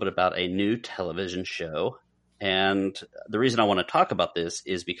a little bit about a new television show. And the reason I want to talk about this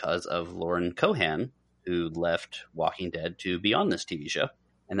is because of Lauren Cohan, who left Walking Dead to be on this TV show.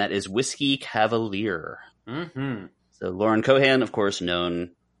 And that is Whiskey Cavalier. Mm-hmm. So Lauren Cohan, of course,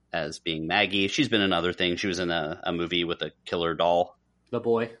 known as being Maggie. She's been in other things. She was in a movie with a killer doll. The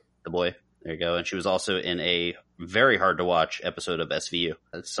Boy. The Boy. There you go. And she was also in a very hard to watch episode of SVU.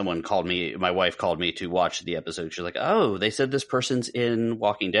 Someone called me, my wife called me to watch the episode. She's like, oh, they said this person's in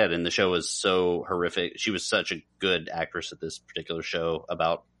Walking Dead. And the show was so horrific. She was such a good actress at this particular show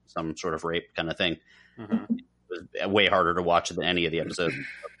about some sort of rape kind of thing. Mm-hmm. It was way harder to watch than any of the episodes of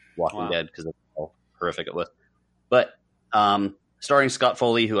Walking Dead because of how horrific it was. But starring Scott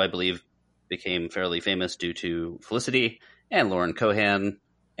Foley, who I believe became fairly famous due to Felicity, and Lauren Cohan.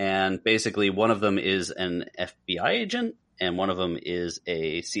 And basically, one of them is an FBI agent, and one of them is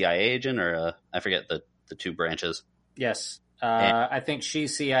a CIA agent, or I forget the two branches. Yes. I think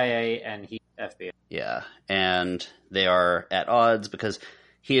she's CIA and he FBI. Yeah, and they are at odds because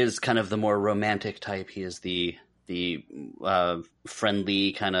he is kind of the more romantic type. He is the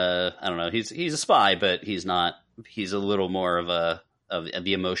friendly kind of, I don't know, he's a spy, but he's not, he's a little more of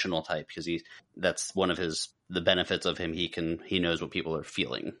the emotional type because that's one of the benefits of him. He knows what people are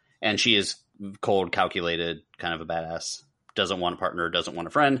feeling. And she is cold, calculated, kind of a badass, doesn't want a partner, doesn't want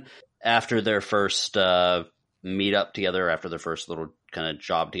a friend. After their first meet up together, after their first little kind of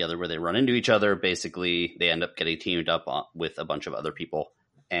job together where they run into each other, basically they end up getting teamed up with a bunch of other people.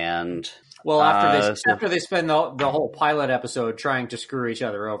 And well, after they spend the whole pilot episode trying to screw each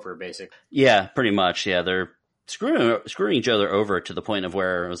other over, basically. Yeah, pretty much. Yeah, they're screwing each other over to the point of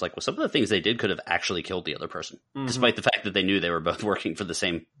where it was like, well, some of the things they did could have actually killed the other person, despite the fact that they knew they were both working for the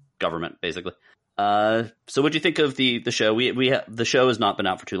same government, basically. So what'd you think of the show? The show has not been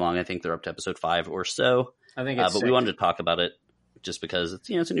out for too long. I think they're up to episode 5 or so. I think it's but we wanted to talk about it just because it's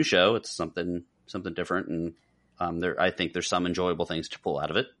a new show. It's something different, and I think there's some enjoyable things to pull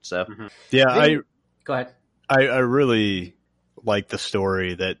out of it. So yeah, go ahead. I really like the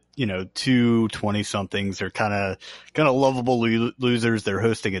story that, two 20-somethings are kind of lovable losers. They're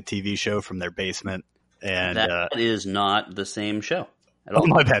hosting a TV show from their basement, and that is not the same show at all. Oh,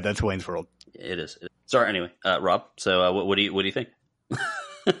 my bad. That's Wayne's World. It is. Sorry. Anyway, Rob. So what do you think?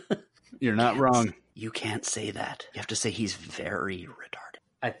 You're not wrong. You can't say that. You have to say he's very retarded.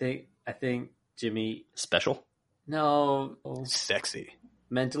 I think Jimmy special. No, sexy,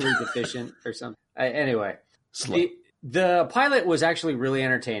 mentally deficient or something. Anyway, the pilot was actually really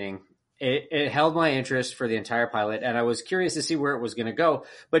entertaining. It held my interest for the entire pilot, and I was curious to see where it was going to go.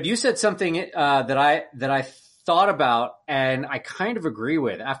 But you said something that I thought about, and I kind of agree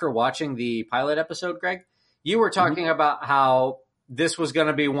with after watching the pilot episode. Greg, you were talking about how this was going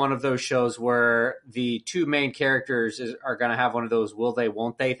to be one of those shows where the two main characters are going to have one of those will they,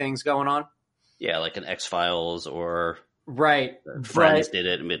 won't they things going on. Yeah, like an X-Files or right. Friends did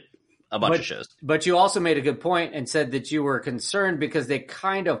it. A bunch of shows. But you also made a good point and said that you were concerned because they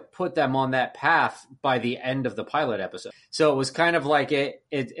kind of put them on that path by the end of the pilot episode. So it was kind of like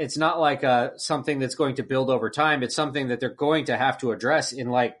it's not like something that's going to build over time. It's something that they're going to have to address in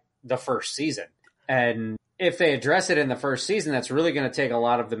like the first season. And if they address it in the first season, that's really going to take a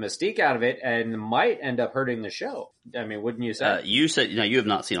lot of the mystique out of it and might end up hurting the show. I mean, wouldn't you say? You said, you have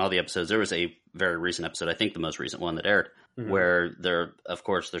not seen all the episodes. There was a very recent episode, I think the most recent one that aired, where they're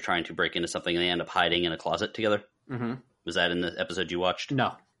trying to break into something and they end up hiding in a closet together. Mm-hmm. Was that in the episode you watched?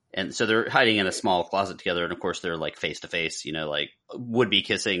 No. And so they're hiding in a small closet together. And of course they're like face to face, like would be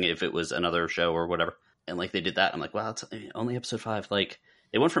kissing if it was another show or whatever. And like they did that. I'm like, wow, it's only episode 5. Like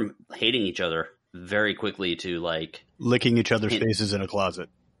they went from hating each other very quickly to like licking each other's faces in a closet.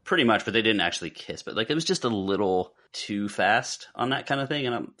 Pretty much, but they didn't actually kiss. But like it was just a little too fast on that kind of thing.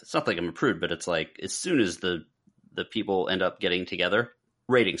 And it's not like I'm a prude, but it's like as soon as the people end up getting together,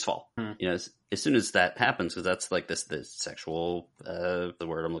 ratings fall. As soon as that happens, because that's like the sexual the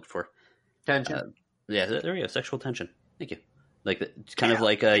word I'm looking for, tension. Yeah, there we go, sexual tension. Thank you. Like kind of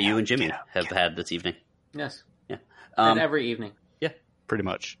like you and Jimmy have had this evening. Yes. Yeah. And every evening. Yeah. Pretty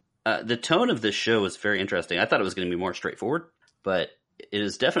much. The tone of this show was very interesting. I thought it was going to be more straightforward, but it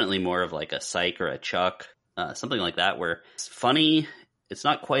is definitely more of like a Psych or a Chuck, something like that, where it's funny. It's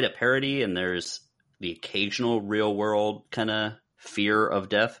not quite a parody, and there's the occasional real world kind of fear of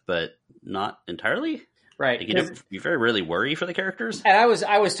death, but not entirely. Right. Like you very rarely worry for the characters. And I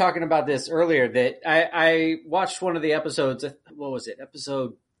was talking about this earlier that I watched one of the episodes. What was it?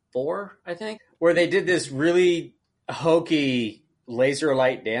 Episode 4, I think, where they did this really hokey laser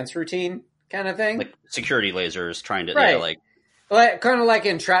light dance routine kind of thing. Like security lasers trying to, right. Kind of like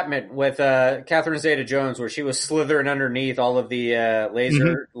Entrapment with Catherine Zeta-Jones, where she was slithering underneath all of the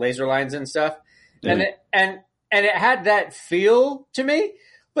laser lines and stuff, and it had that feel to me.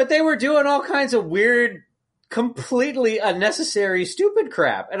 But they were doing all kinds of weird, completely unnecessary, stupid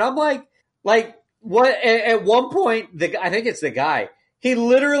crap, and I'm like what? At one point, I think it's the guy. He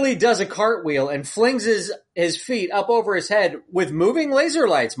literally does a cartwheel and flings his feet up over his head with moving laser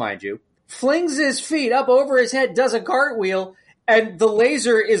lights, mind you. Flings his feet up over his head, does a cartwheel. And the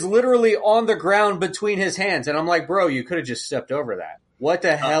laser is literally on the ground between his hands. And I'm like, bro, you could have just stepped over that. What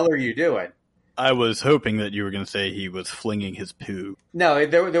the hell are you doing? I was hoping that you were going to say he was flinging his poo. No,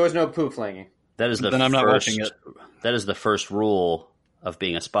 there was no poo flinging. That is Then I'm not watching it. That is the first rule of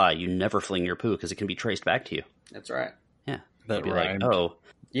being a spy. You never fling your poo because it can be traced back to you. That's right. Yeah. That You'd be rhymed. like, oh,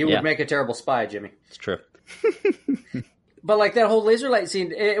 You Yeah. would make a terrible spy, Jimmy. it's true. But like that whole laser light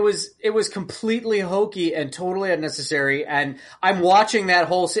scene, it was completely hokey and totally unnecessary. And I'm watching that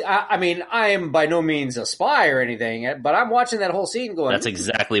whole scene. I mean, I am by no means a spy or anything, but I'm watching that whole scene going. That's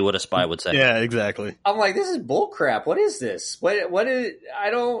exactly what a spy would say. Yeah, exactly. I'm like, this is bullcrap. What is this? What is?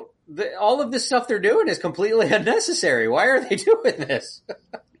 I don't. All of this stuff they're doing is completely unnecessary. Why are they doing this?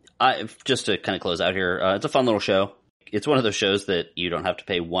 Just to kind of close out here, it's a fun little show. It's one of those shows that you don't have to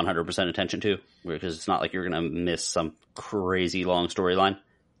pay 100% attention to, because it's not like you're going to miss some crazy long storyline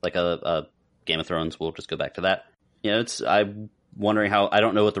like a Game of Thrones. We'll just go back to that. You know, I'm wondering how. I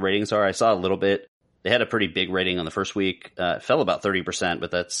don't know what the ratings are. I saw a little bit. They had a pretty big rating on the first week. It fell about 30%,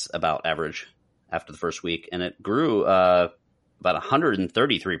 but that's about average after the first week, and it grew about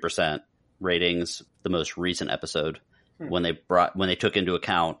 133% ratings the most recent episode when they took into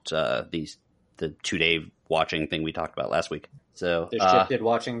account the 2-day watching thing we talked about last week. So The shifted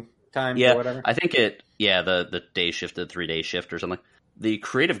watching time yeah, or whatever. I think the day shifted, 3-day shift or something. The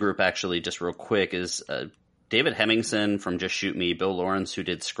creative group, actually, just real quick, is David Hemmingson from Just Shoot Me, Bill Lawrence, who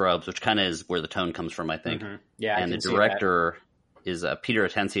did Scrubs, which kind of is where the tone comes from, I think. Mm-hmm. Yeah, I and the can see director is Peter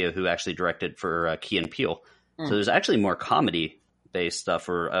Atencio, who actually directed for Key and Peele. So there's actually more comedy-based stuff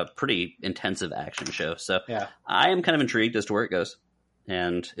for a pretty intensive action show. So Yeah. I am kind of intrigued as to where it goes.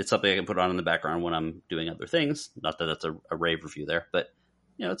 And it's something I can put on in the background when I'm doing other things. Not that that's a rave review there, but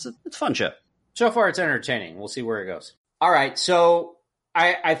you know, it's a fun show. So far, it's entertaining. We'll see where it goes. All right, so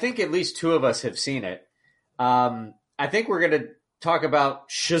I think at least two of us have seen it. I think we're going to talk about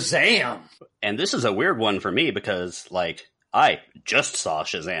Shazam. And this is a weird one for me because, like, I just saw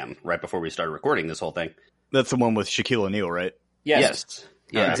Shazam right before we started recording this whole thing. That's the one with Shaquille O'Neal, right? Yes.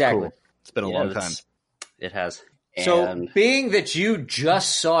 Yeah, Alright, exactly. cool. It's been a long time. It has. So, And, being that you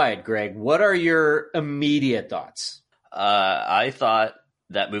just saw it, Greg, what are your immediate thoughts? I thought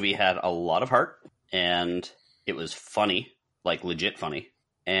that movie had a lot of heart, and it was funny, like legit funny.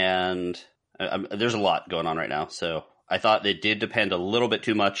 And there's a lot going on right now, so I thought it did depend a little bit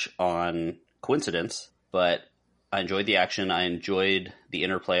too much on coincidence, but I enjoyed the action. I enjoyed the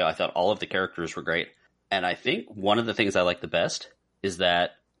interplay. I thought all of the characters were great. And I think one of the things I like the best is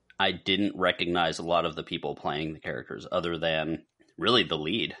that I didn't recognize a lot of the people playing the characters other than really the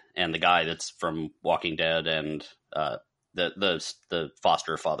lead and the guy that's from Walking Dead and the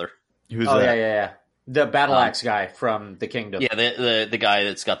foster father. Who's Oh, that? yeah. The battle axe guy from the Kingdom. Yeah, the guy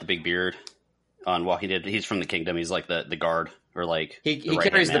that's got the big beard on Walking Dead. He's from the Kingdom. He's like the guard, or like He right-hand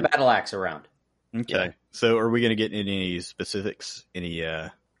carries the man. battle axe around. Okay. Yeah. So are we going to get any specifics? Any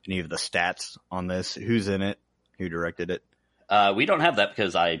of the stats on this? Who's in it? Who directed it? We don't have that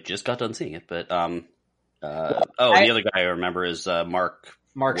because I just got done seeing it. But the other guy I remember is Mark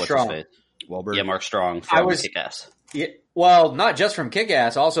what's Strong. his face? Wahlberg? Yeah, Mark Strong from Kick-Ass. Yeah, well, not just from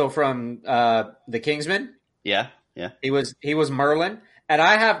Kick-Ass, also from the Kingsman. Yeah. He was Merlin, and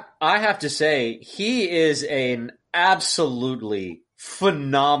I have to say he is an absolutely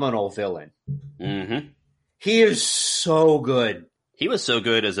phenomenal villain. Mm-hmm. He is so good. He was so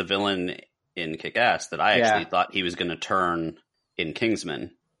good as a villain in Kick-Ass that I actually thought he was going to turn in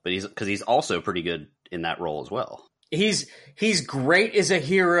Kingsman, but he's also pretty good in that role as well. He's great as a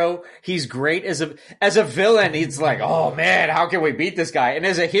hero. He's great as a villain. He's like, oh man, how can we beat this guy? And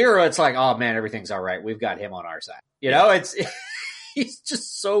as a hero, it's like, oh man, everything's all right. We've got him on our side. You know, he's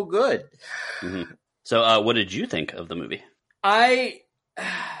just so good. Mm-hmm. So, what did you think of the movie? I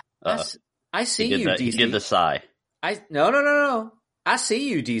see you, DC. He did the sigh. No. I see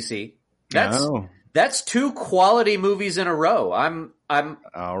you, DC. No. That's 2 quality movies in a row. I'm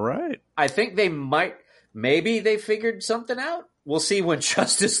All right. I think maybe they figured something out. We'll see when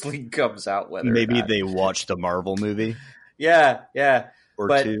Justice League comes out. Whether Maybe or not. they watched a Marvel movie Yeah. or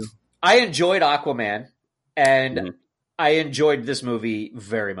But- two. I enjoyed Aquaman, and I enjoyed this movie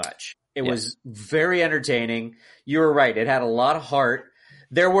very much. It Yeah. was very entertaining. You were right. It had a lot of heart.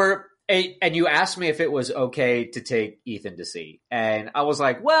 And you asked me if it was okay to take Ethan to see. And I was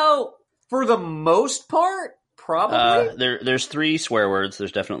like, well, for the most part, probably. There's 3 swear words.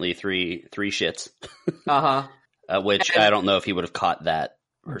 There's definitely three shits, which And- I don't know if he would have caught that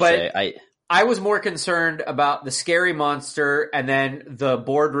per But- se. I was more concerned about the scary monster and then the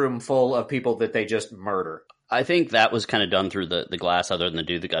boardroom full of people that they just murder. I think that was kind of done through the glass, other than the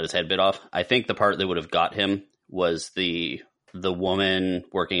dude that got his head bit off. I think the part that would have got him was the woman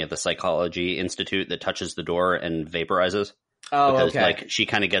working at the psychology institute that touches the door and vaporizes. Oh, Because okay. like she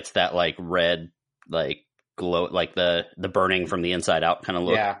kind of gets that like red like glow, like the burning from the inside out kind of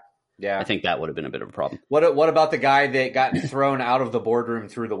look. Yeah. I think that would have been a bit of a problem. What about the guy that got thrown out of the boardroom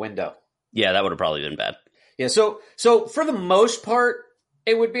through the window? Yeah, that would have probably been bad. Yeah, so for the most part,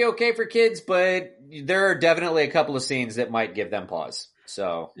 it would be okay for kids, but there are definitely a couple of scenes that might give them pause.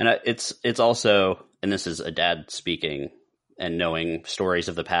 So And it's also, and this is a dad speaking and knowing stories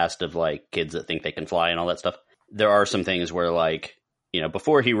of the past of like kids that think they can fly and all that stuff. There are some things where like, you know,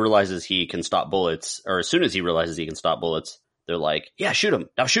 before he realizes he can stop bullets, or as soon as he realizes he can stop bullets, they're like, yeah, shoot him.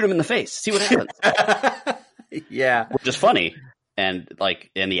 Now shoot him in the face. See what happens. yeah, Which is funny. And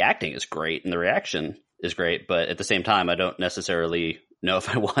like, and the acting is great and the reaction is great. But at the same time, I don't necessarily know if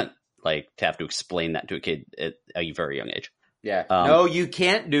I want like to have to explain that to a kid at a very young age. yeah. Um, No, you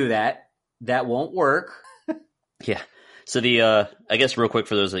can't do that. That won't work. Yeah. So the, I guess real quick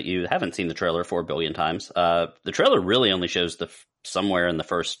for those that you haven't seen the trailer 4 billion times, the trailer really only shows somewhere in the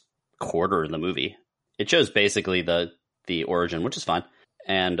first quarter of the movie. It shows basically the origin, which is fine.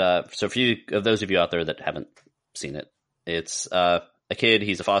 And so for you, of those of you out there that haven't seen it, it's a kid.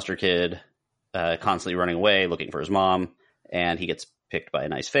 He's a foster kid, constantly running away, looking for his mom, and he gets picked by a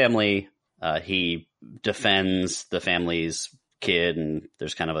nice family. He defends the family's kid, and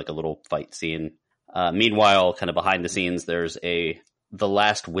there's kind of like a little fight scene. Meanwhile, kind of behind the scenes, there's the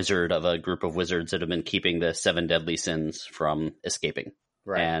last wizard of a group of wizards that have been keeping the 7 deadly sins from escaping.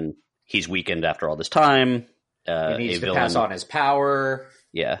 Right. And he's weakened after all this time. He needs to pass on his power.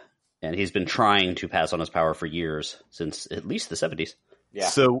 Yeah. And he's been trying to pass on his power for years, since at least the 70s. Yeah.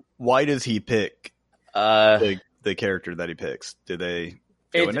 So why does he pick Uh, the character that he picks? Do they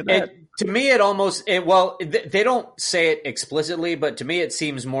go into that? To me, they don't say it explicitly, but to me, it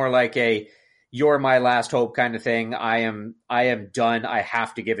seems more like a "you're my last hope" kind of thing. I am done. I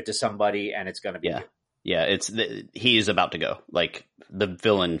have to give it to somebody, and it's going to be Yeah. you. Yeah, he's about to go. Like, the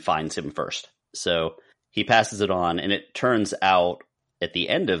villain finds him first. So he passes it on, and it turns out at the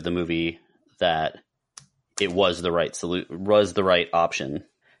end of the movie that it was the right option.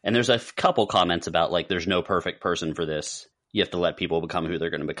 And there's a couple comments about, like, there's no perfect person for this. You have to let people become who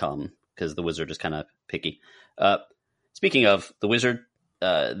they're going to become, because the wizard is kind of picky. Speaking of the wizard...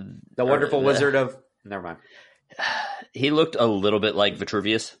 The wonderful wizard of... Never mind. He looked a little bit like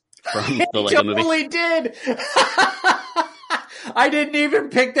Vitruvius from the He Lego movie. totally did. I didn't even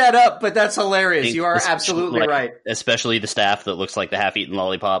pick that up, but that's hilarious. You are absolutely Like, right. Especially the staff that looks like the half-eaten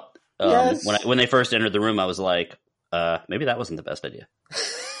lollipop. Yes. When they first entered the room, I was like, maybe that wasn't the best idea.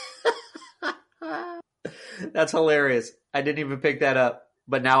 That's hilarious. I didn't even pick that up,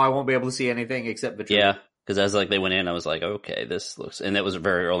 but now I won't be able to see anything except Vitruvius. Yeah, because as like they went in, I was like, okay, this looks, and that was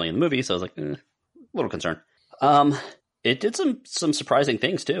very early in the movie, so I was like, a little concerned. It did some surprising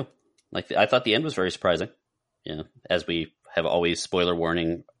things too. Like I thought the end was very surprising. You know, as we have always spoiler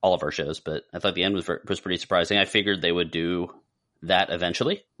warning all of our shows, but I thought the end was pretty surprising. I figured they would do that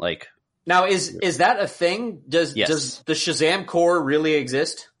eventually. Like, Now, is that a thing? Does the Shazam Corps really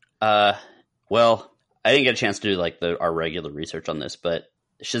exist? well, I didn't get a chance to do like our regular research on this, but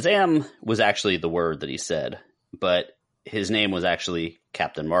Shazam was actually the word that he said, but his name was actually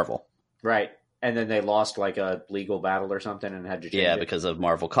Captain Marvel. Right. And then they lost like a legal battle or something and had to change Yeah, it. because of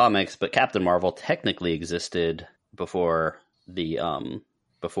Marvel Comics, but Captain Marvel technically existed before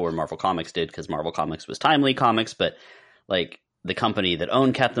before Marvel Comics did, because Marvel Comics was Timely Comics, but like the company that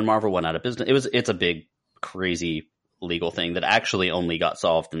owned Captain Marvel went out of business. It's a big, crazy legal thing that actually only got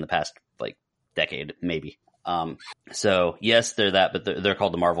solved in the past like decade, maybe. So yes, they're that, but they're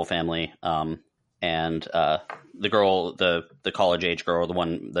called the Marvel family. And the girl, the college age girl,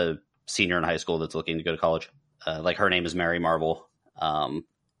 the senior in high school that's looking to go to college, like her name is Mary Marvel.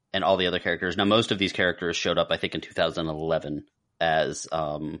 And all the other characters. Now, most of these characters showed up, I think, in 2011 as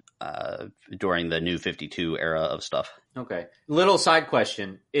during the New 52 era of stuff. Okay. Little side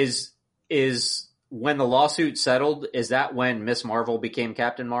question is when the lawsuit settled, is that when Miss Marvel became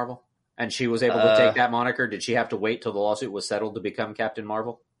Captain Marvel? And she was able to take that moniker? Did she have to wait till the lawsuit was settled to become Captain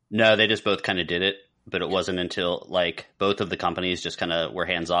Marvel? No, they just both kind of did it. but it wasn't until like both of the companies just kind of were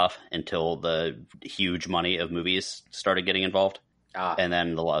hands off until the huge money of movies started getting involved, and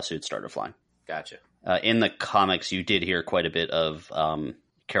then the lawsuits started flying. Gotcha. In the comics, you did hear quite a bit of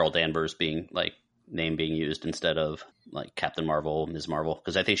Carol Danvers being like name being used instead of like Captain Marvel, Ms. Marvel,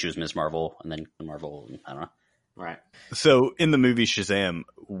 because I think she was Ms. Marvel and then Marvel. And I don't know. Right. So in the movie Shazam,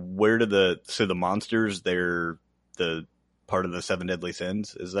 where do the monsters? They're the part of the 7 deadly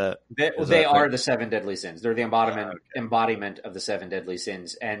sins. Is that they are the 7 deadly sins? They're the embodiment of the 7 deadly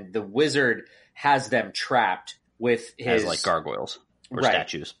sins, and the wizard has them trapped with his as like gargoyles or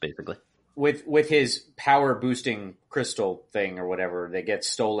statues, basically. With his power boosting crystal thing or whatever, they get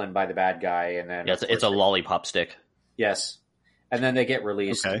stolen by the bad guy, and then it's a lollipop stick. Yes, and then they get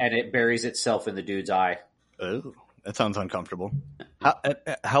released, and it buries itself in the dude's eye. Oh, that sounds uncomfortable.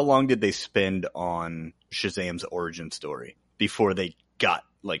 How long did they spend on Shazam's origin story before they got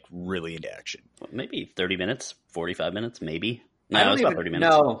like really into action? Maybe 30 minutes, 45 minutes, maybe. No, it's about 30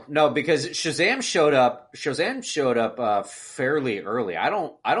 minutes. No, because Shazam showed up fairly early. I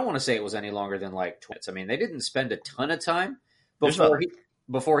don't want to say it was any longer than like 20 minutes. I mean, they didn't spend a ton of time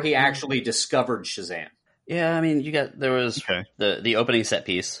before he actually discovered Shazam. Yeah, I mean, there was the opening set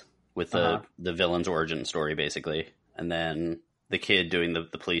piece with the villain's origin story, basically, and then the kid doing the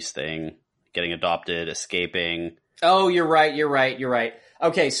police thing, getting adopted, escaping. Oh, you're right.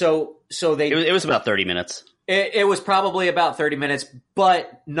 Okay, so it was about 30 minutes. It was probably about 30 minutes,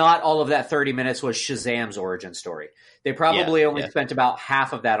 but not all of that 30 minutes was Shazam's origin story. They probably only spent about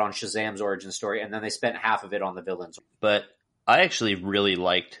half of that on Shazam's origin story, and then they spent half of it on the villains. But I actually really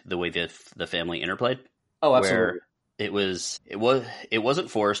liked the way the family interplayed. Oh, absolutely. Where it wasn't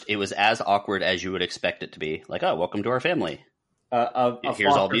forced. It was as awkward as you would expect it to be. Like, oh, welcome to our family. Here's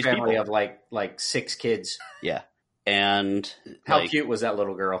all these family people of like 6 kids. Yeah, and how cute was that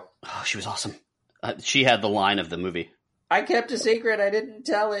little girl? Oh, she was awesome. She had the line of the movie. I kept a secret. I didn't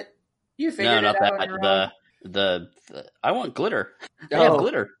tell it. You figured it out on your own. The I want glitter. I have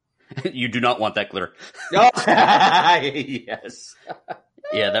glitter. You do not want that glitter. Oh, yes.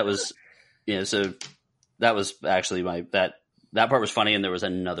 Yeah, that was. Yeah, so that was actually that part was funny, and there was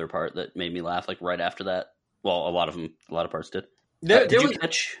another part that made me laugh. Like right after that. Well, a lot of parts did. Did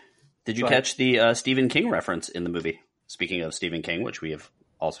you catch the Stephen King reference in the movie? Speaking of Stephen King, which we have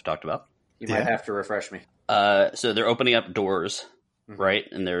also talked about. You might have to refresh me. So they're opening up doors, right?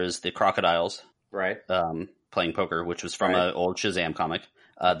 And there is the crocodiles, right? Playing poker, which was from an old Shazam comic.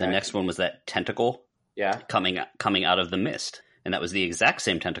 The next one was that tentacle, coming out of the mist, and that was the exact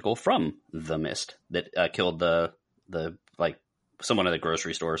same tentacle from the mist that killed the like someone at a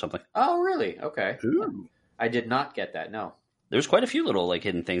grocery store or something. Oh, really? Okay. Ooh. I did not get that. No. There's quite a few little like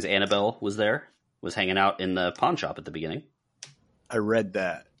hidden things. Annabelle was hanging out in the pawn shop at the beginning. I read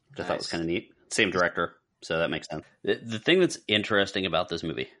that. Which I thought was kind of neat. Same director, so that makes sense. The thing that's interesting about this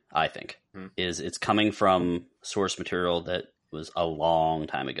movie, I think, is it's coming from source material that was a long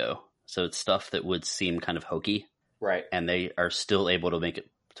time ago. So it's stuff that would seem kind of hokey. Right. And they are still able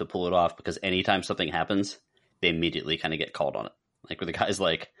to pull it off because anytime something happens, they immediately kind of get called on it. Like where the guy's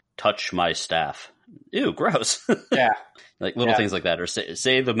like, touch my staff. Ew, gross. Yeah. Like little things like that. Or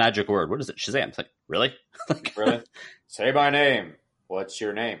say the magic word. What is it? Shazam. It's like, really? Really? Say my name. What's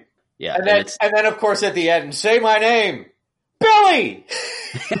your name? Yeah. And then of course at the end, say my name. Billy!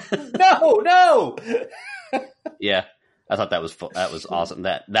 No! Yeah. I thought that was awesome.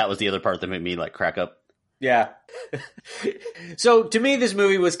 That was the other part that made me like crack up. Yeah. So to me, this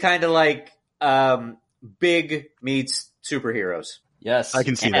movie was kind of like Big meets superheroes. Yes. I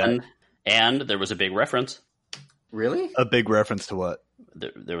can see that. And there was a big reference. Really? A big reference to what?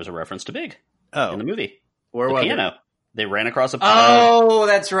 There was a reference to Big in the movie. Where the was piano. It? They ran across a piano. Oh,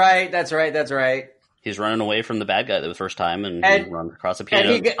 that's right. He's running away from the bad guy the first time, and he ran across a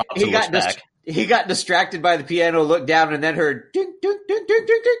piano. He got distracted by the piano, looked down, and then heard ding, ding, ding, ding,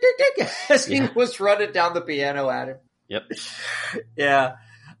 ding, ding, ding, ding, as he was running down the piano at him. Yep. Yeah.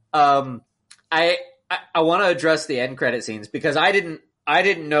 I want to address the end credit scenes because I didn't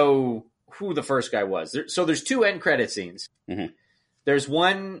know who the first guy was. So there's 2 end credit scenes. Mm-hmm. There's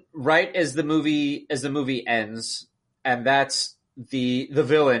one right as the movie ends, and that's the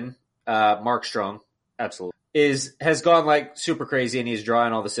villain, Mark Strong, absolutely, has gone like super crazy, and he's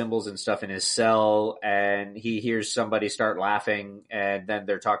drawing all the symbols and stuff in his cell, and he hears somebody start laughing, and then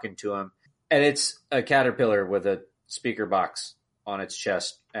they're talking to him, and it's a caterpillar with a speaker box on its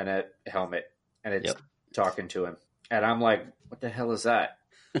chest and a helmet, and it's talking to him, and I'm like, what the hell is that?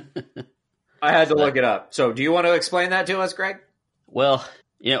 I had to look it up. So do you want to explain that to us, Greg? Well,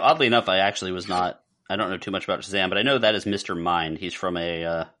 oddly enough, I actually was not. I don't know too much about Shazam, but I know that is Mr. Mind. He's from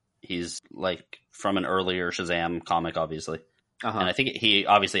a He's like from an earlier Shazam comic, obviously. Uh-huh. And I think he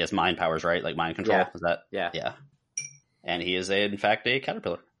obviously has mind powers, right? Like mind control. Yeah. Is that? Yeah. Yeah. And he is, in fact, a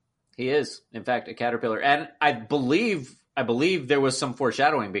caterpillar. He is, in fact, a caterpillar. And I believe there was some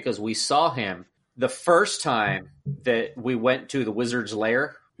foreshadowing because we saw him the first time that we went to the wizard's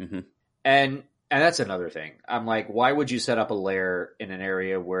lair. Mm-hmm. And that's another thing. I'm like, why would you set up a lair in an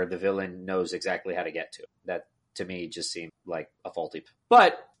area where the villain knows exactly how to get to? That, to me, just seemed like a faulty.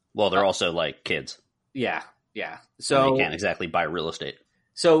 But Well, they're also like kids. yeah. So you can't exactly buy real estate.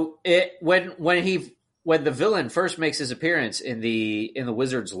 So when the villain first makes his appearance in the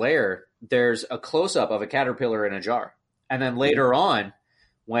wizard's lair, there's a close up of a caterpillar in a jar, and then later on,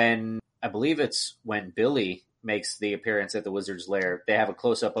 when I believe it's when Billy makes the appearance at the wizard's lair, they have a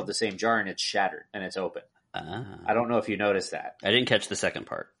close up of the same jar and it's shattered and it's open. I don't know if you noticed that. I didn't catch the second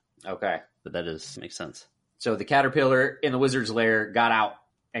part, Okay, but that makes sense. so the caterpillar in the wizard's lair got out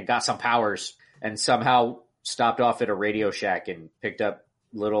and got some powers and somehow stopped off at a Radio Shack and picked up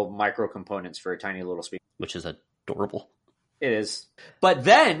little micro components for a tiny little speaker. Which is adorable. It is. But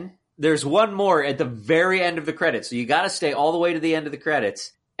then there's one more at the very end of the credits. So you got to stay all the way to the end of the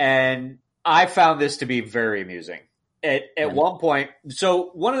credits. And I found this to be very amusing. At one point, so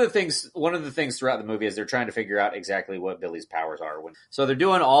one of the things throughout the movie is they're trying to figure out exactly what Billy's powers are. So they're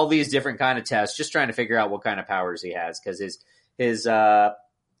doing all these different kind of tests, just trying to figure out what kind of powers he has, because his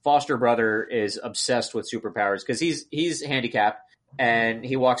foster brother is obsessed with superpowers because he's handicapped and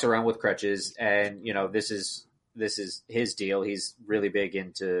he walks around with crutches, and this is his deal. He's really big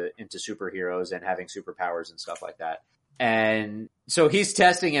into superheroes and having superpowers and stuff like that. And so he's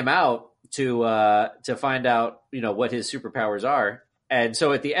testing him out to find out what his superpowers are. And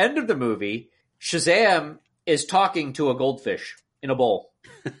so at the end of the movie, Shazam is talking to a goldfish in a bowl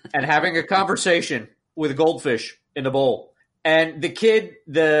and having a conversation with a goldfish in the bowl. And the kid,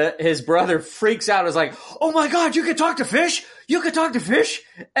 his brother, freaks out and is like, "Oh my God, you can talk to fish? You can talk to fish?"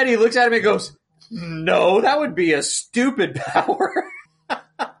 And he looks at him and goes, "No, that would be a stupid power."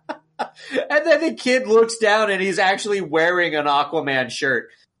 And then the kid looks down and he's actually wearing an Aquaman shirt.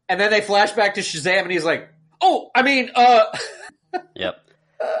 And then they flash back to Shazam and he's like, "Oh, I mean, Yep.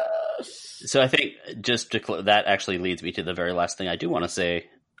 So I think that actually leads me to the very last thing I do want to say.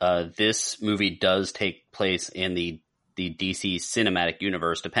 This movie does take place in the DC cinematic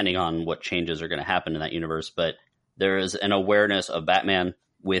universe, depending on what changes are going to happen in that universe. But there is an awareness of Batman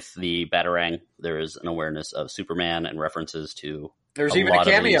with the Batarang. There is an awareness of Superman and references to there's even a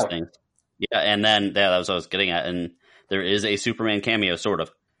cameo." Yeah, and then that was what I was getting at. And there is a Superman cameo, sort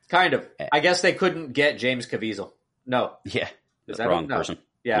of. Kind of. I guess they couldn't get James Caviezel. No. Yeah, Is that's that the wrong no. person.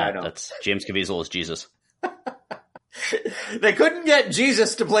 Yeah, No, I know. That's James Caviezel is Jesus. They couldn't get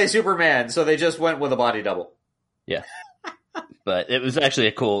Jesus to play Superman, so they just went with a body double. Yeah. But it was actually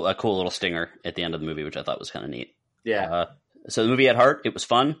a cool little stinger at the end of the movie, which I thought was kind of neat. Yeah. So the movie had heart. It was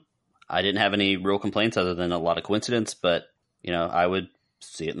fun. I didn't have any real complaints other than a lot of coincidence, but I would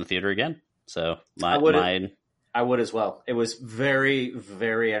see it in the theater again. So I would as well. It was very,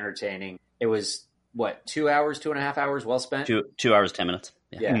 very entertaining. It was 2.5 hours well spent? 2 hours, 10 minutes.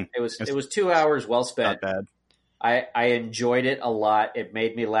 Yeah. It was 2 hours well spent. Not bad. I enjoyed it a lot. It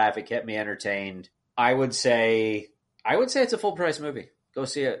made me laugh. It kept me entertained. I would say it's a full price movie. Go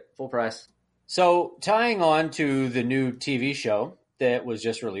see it. Full price. So tying on to the new TV show that was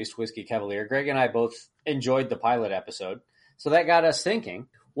just released, Whiskey Cavalier, Greg and I both enjoyed the pilot episode. So that got us thinking,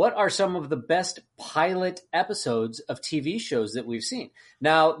 what are some of the best pilot episodes of TV shows that we've seen?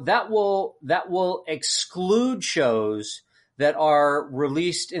 Now that will exclude shows that are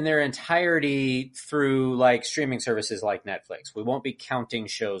released in their entirety through like streaming services like Netflix. We won't be counting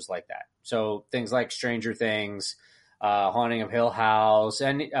shows like that. So things like Stranger Things, Haunting of Hill House,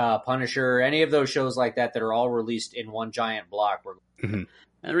 and Punisher, any of those shows like that are all released in one giant block. Mm-hmm.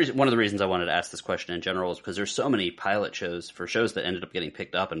 And one of the reasons I wanted to ask this question in general is because there's so many pilot shows for shows that ended up getting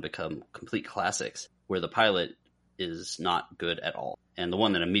picked up and become complete classics where the pilot is not good at all. And the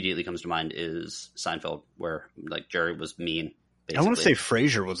one that immediately comes to mind is Seinfeld, where like Jerry was mean. Basically. I want to say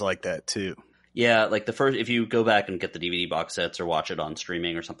Frasier was like that too. Yeah, like if you go back and get the DVD box sets or watch it on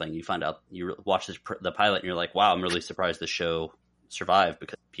streaming or something, you find out, you watch the pilot and you're like, wow, I'm really surprised this show survived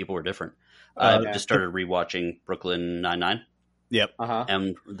because people were different. I just started rewatching Brooklyn Nine-Nine. Yep. Uh-huh.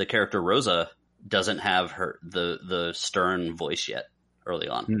 And the character Rosa doesn't have the stern voice yet early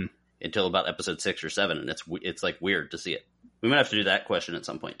on until about episode 6 or 7. And it's like weird to see it. We might have to do that question at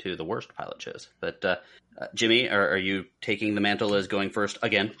some point too, the worst pilot shows. But Jimmy, are you taking the mantle as going first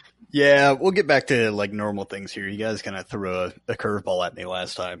again? Yeah, we'll get back to like normal things here. You guys kind of threw a curveball at me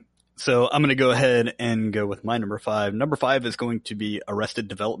last time. So I'm going to go ahead and go with my number 5. Number 5 is going to be Arrested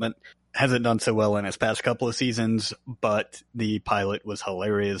Development. Hasn't done so well in its past couple of seasons, but the pilot was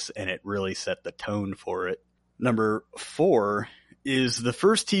hilarious and it really set the tone for it. Number 4 is the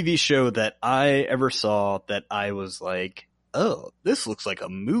first TV show that I ever saw that I was like, oh, this looks like a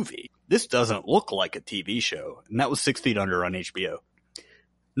movie. This doesn't look like a TV show. And that was 6 Feet Under on HBO.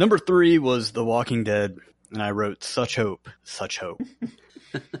 Number 3 was The Walking Dead. And I wrote such hope.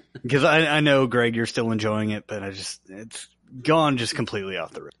 Because I know, Greg, you're still enjoying it, but it's gone just completely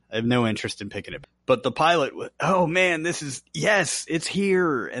off the road. I have no interest in picking it. But the pilot was, oh man, it's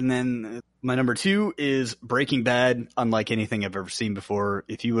here. And then my number 2 is Breaking Bad, unlike anything I've ever seen before.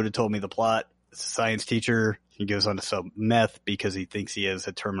 If you would have told me the plot, it's a science teacher, he goes on to sell meth because he thinks he has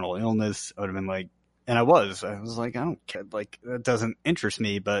a terminal illness, I would have been like, and I was like, I don't care, like, that doesn't interest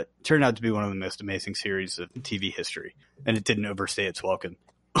me, but it turned out to be one of the most amazing series of TV history. And it didn't overstay its welcome.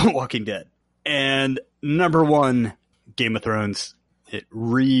 Walking Dead. And number 1, Game of Thrones. It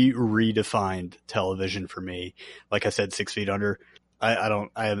redefined television for me. Like I said, 6 Feet Under. I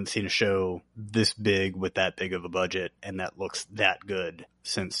haven't seen a show this big with that big of a budget and that looks that good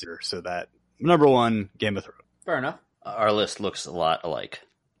since. So that number 1, Game of Thrones. Fair enough. Our list looks a lot alike,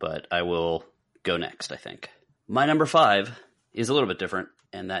 but I will go next, I think. My number 5 is a little bit different,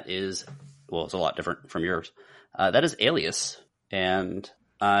 and that is, well, it's a lot different from yours. That is Alias. And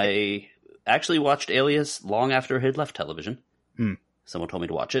I actually watched Alias long after it had left television. Someone told me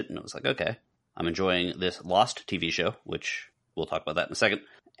to watch it, and I was like, okay. I'm enjoying this Lost TV show, which we'll talk about that in a second.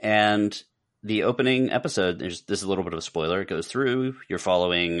 And the opening episode, this is a little bit of a spoiler. It goes through, you're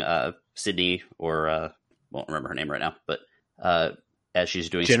following Sydney, or won't remember her name right now, but as she's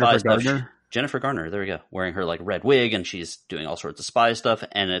doing Jennifer spy Garner? stuff. Jennifer Garner, there we go. Wearing her like red wig, and she's doing all sorts of spy stuff,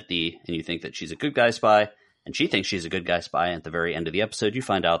 and you think that she's a good guy spy, and she thinks she's a good guy spy, and at the very end of the episode, you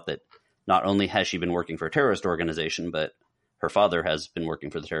find out that not only has she been working for a terrorist organization, but her father has been working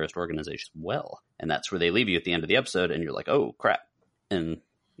for the terrorist organization as well. And that's where they leave you at the end of the episode, and you're like, oh, crap. And,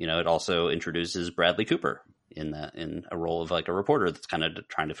 it also introduces Bradley Cooper in a role of like a reporter that's kind of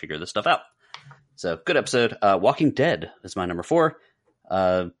trying to figure this stuff out. So, good episode. Walking Dead is my number 4.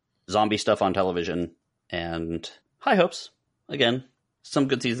 Zombie stuff on television, and high hopes. Again, some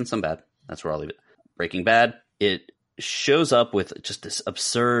good seasons, some bad. That's where I'll leave it. Breaking Bad, it shows up with just this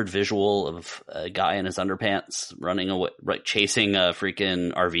absurd visual of a guy in his underpants running away, chasing a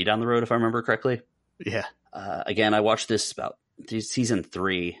freaking RV down the road, if I remember correctly. Yeah. Again, I watched this about season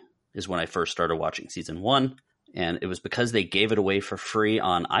 3 is when I first started watching season 1. And it was because they gave it away for free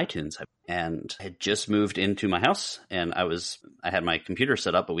on iTunes. And I had just moved into my house, and I had my computer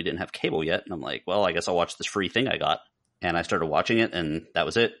set up, but we didn't have cable yet. And I'm like, well, I guess I'll watch this free thing I got. And I started watching it, and that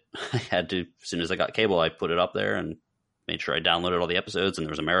was it. I had to, as soon as I got cable, I put it up there and made sure I downloaded all the episodes, and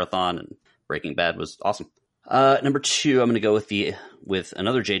there was a marathon, and Breaking Bad was awesome. Number 2, I'm going to go with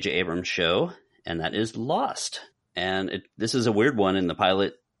another J.J. Abrams show, and that is Lost. And this is a weird one in the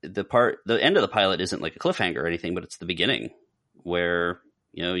pilot. The end of the pilot isn't like a cliffhanger or anything, but it's the beginning where,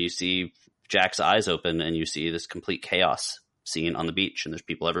 you see Jack's eyes open and you see this complete chaos scene on the beach, and there's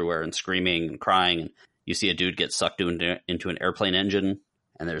people everywhere and screaming and crying, and you see a dude get sucked into an airplane engine,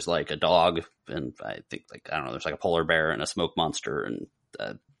 and there's like a dog, and I think there's like a polar bear and a smoke monster and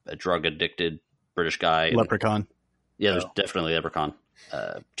a drug addicted British guy. Leprechaun. Yeah, there's definitely a leprechaun.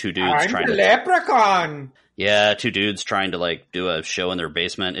 2 dudes I'm the leprechaun. Yeah, 2 dudes trying to like do a show in their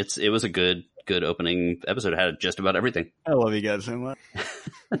basement. It was a good opening episode. It had just about everything. I love you guys so much.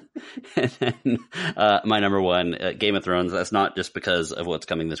 And then, my number 1, Game of Thrones. That's not just because of what's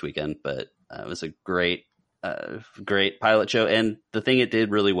coming this weekend, but it was a great pilot show. And the thing it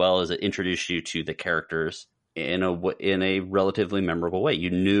did really well is it introduced you to the characters in a relatively memorable way. You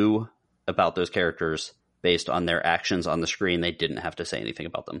knew about those characters based on their actions on the screen. They didn't have to say anything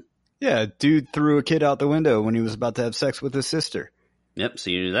about them. Yeah, dude threw a kid out the window when he was about to have sex with his sister. Yep, so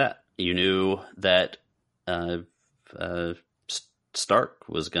you knew that. You knew that Stark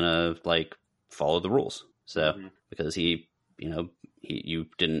was gonna like follow the rules. So because you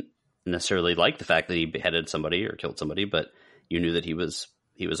didn't necessarily like the fact that he beheaded somebody or killed somebody, but you knew that he was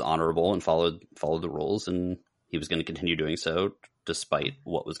honorable and followed the rules, and he was going to continue doing so despite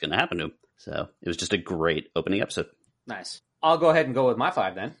what was going to happen to him. So it was just a great opening episode. Nice. I'll go ahead and go with my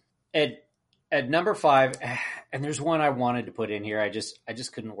 5 then. At number 5, and there's one I wanted to put in here. I just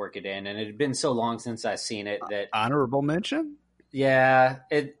couldn't work it in, and it had been so long since I've seen it that honorable mention. Yeah,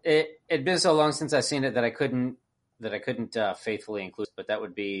 it'd been so long since I've seen it that I couldn't faithfully include. But that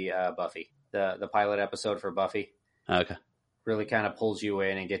would be Buffy, the pilot episode for Buffy. Okay. really kind of pulls you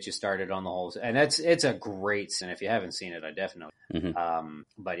in and gets you started on the whole. And it's a great scene. If you haven't seen it, I definitely.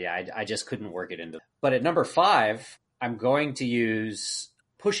 But yeah, I just couldn't work it into. But at number 5, I'm going to use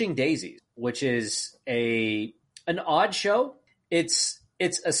Pushing Daisies, which is an odd show. It's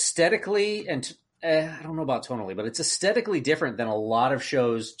aesthetically and I don't know about tonally, but it's aesthetically different than a lot of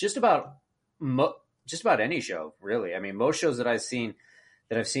shows. Just about any show, really. I mean, most shows that I've seen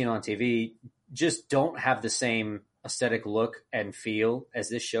on TV just don't have the same aesthetic look and feel as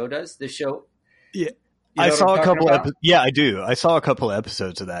this show does. This show, yeah, you know I what saw I'm a couple. talking about? Yeah, I do. I saw a couple of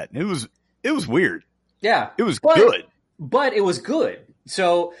episodes of that. It was weird. Yeah, It was good. but it was good.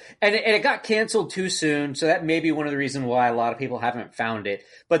 So, and it got canceled too soon. So that may be one of the reasons why a lot of people haven't found it.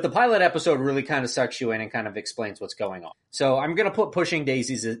 But the pilot episode really kind of sucks you in and kind of explains what's going on. So I'm going to put Pushing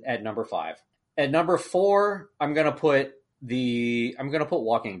Daisies at number 5. At number 4, I'm going to put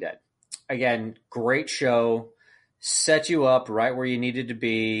Walking Dead. Again, great show, set you up right where you needed to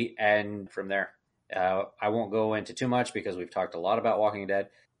be. And from there, I won't go into too much because we've talked a lot about Walking Dead.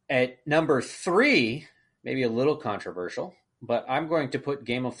 At number 3, maybe a little controversial, but I'm going to put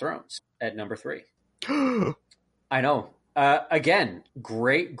Game of Thrones at number 3. I know. Again,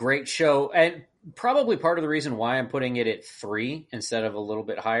 great show. And probably part of the reason why I'm putting it at 3 instead of a little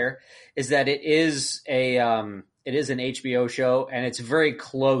bit higher is that it is an HBO show, and it's very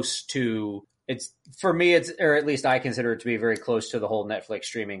close to for me, or at least I consider it to be very close to the whole Netflix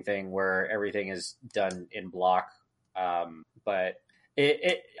streaming thing where everything is done in block. But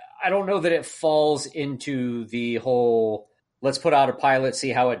I don't know that it falls into the whole let's put out a pilot, see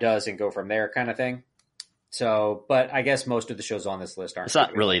how it does, and go from there kind of thing. So, but I guess most of the shows on this list aren't. It's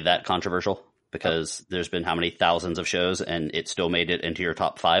not really that controversial because there's been how many thousands of shows and it still made it into your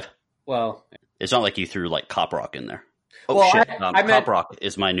top 5. Well, it's not like you threw like Cop Rock in there. Oh well, shit! I meant, Cop Rock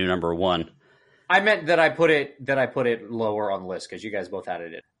is my new number 1. I meant that I put it lower on the list because you guys both had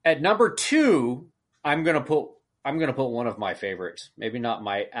it in. At number 2, I'm gonna put one of my favorites. Maybe not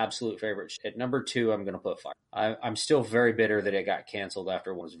my absolute favorite. At number 2, I'm gonna put Fire. I'm still very bitter that it got canceled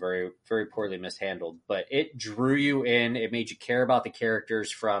after it was very, very poorly mishandled. But it drew you in. It made you care about the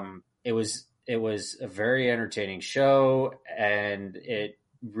characters. It was a very entertaining show, and it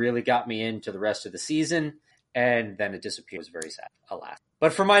really got me into the rest of the season. And then it disappeared. It was very sad, alas.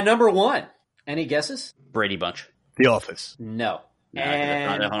 But for my number 1, any guesses? Brady Bunch. The Office. No. Hold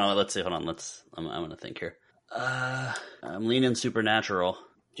on. Let's see. Hold on. I'm going to think here. I'm leaning Supernatural.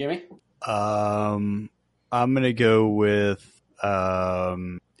 Jimmy? I'm gonna go with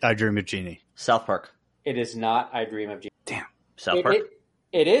I Dream of Jeannie. South Park. It is not I Dream of Jeannie. Damn. South Park.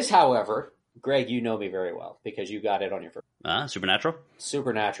 It is, however, Greg, you know me very well because you got it on your first. Supernatural.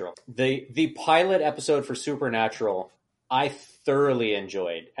 Supernatural. The pilot episode for Supernatural, I thoroughly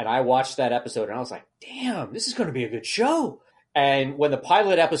enjoyed, and I watched that episode and I was like, "Damn, this is going to be a good show." And when the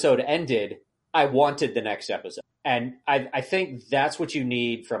pilot episode ended, I wanted the next episode. And I think that's what you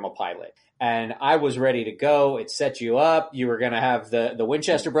need from a pilot. And I was ready to go. It set you up. You were going to have the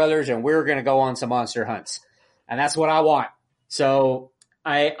Winchester brothers, and we were going to go on some monster hunts. And that's what I want. So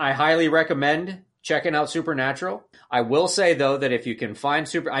I highly recommend checking out Supernatural. I will say, though, that if you can find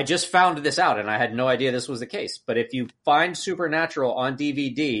I just found this out, and I had no idea this was the case. But if you find Supernatural on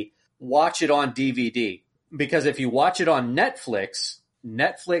DVD, watch it on DVD. Because if you watch it on Netflix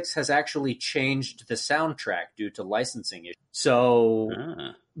has actually changed the soundtrack due to licensing issues. So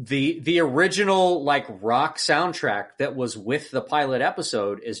the original like rock soundtrack that was with the pilot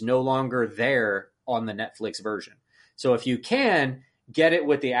episode is no longer there on the Netflix version. So if you can get it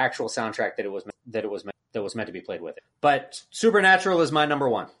with the actual soundtrack that was meant to be played with it. But Supernatural is my number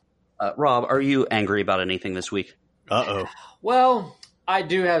 1. Rob, are you angry about anything this week? Uh-oh. Well, I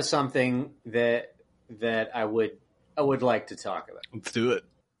do have something that I would like to talk about. Let's do it.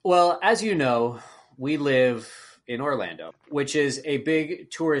 Well, as you know, we live in Orlando, which is a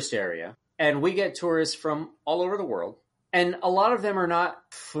big tourist area, and we get tourists from all over the world, and a lot of them are not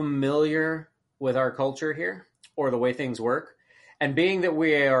familiar with our culture here or the way things work. And being that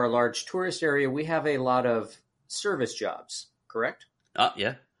we are a large tourist area, we have a lot of service jobs, correct?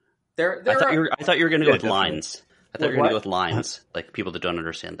 Yeah. I I thought you were going to go with definitely. lines. I thought you were going to go with lines, like people that don't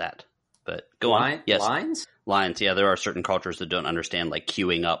understand that. But go on. Yes. Lines. Yeah, there are certain cultures that don't understand like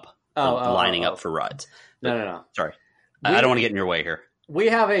queuing up, lining up for rides. But, No. Sorry. I don't want to get in your way here. We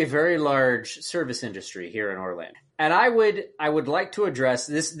have a very large service industry here in Orlando. And I would like to address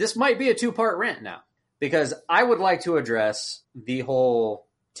this. This might be a 2-part rant now, because I would like to address the whole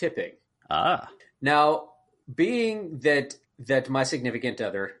tipping. Now, being that my significant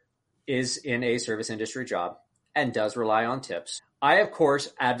other is in a service industry job and does rely on tips, I, of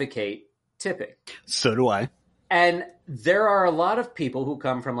course, advocate tipping. So do I. And there are a lot of people who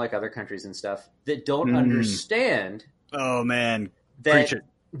come from like other countries and stuff that don't understand Oh man, preach it.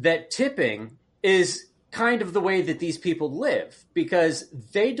 that tipping is kind of the way that these people live because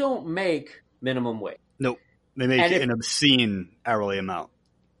they don't make minimum wage. Nope. They make an obscene hourly amount.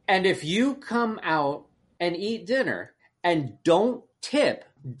 And if you come out and eat dinner and don't tip,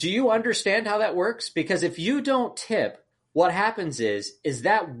 do you understand how that works? Because if you don't tip, what happens is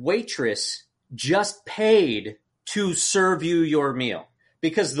that waitress just paid to serve you your meal.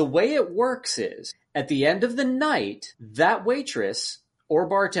 Because the way it works is, at the end of the night, that waitress or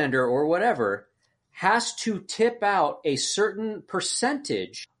bartender or whatever has to tip out a certain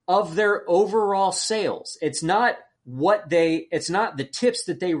percentage of their overall sales. It's not the tips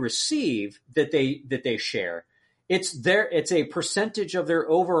that they receive that they share. It's a percentage of their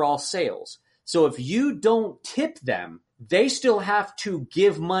overall sales. So if you don't tip them, they still have to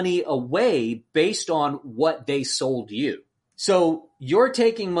give money away based on what they sold you. So you're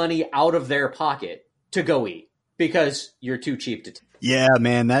taking money out of their pocket to go eat because you're too cheap to tip. Yeah,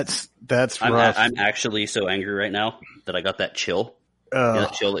 man, that's rough. I'm actually so angry right now that I got that chill.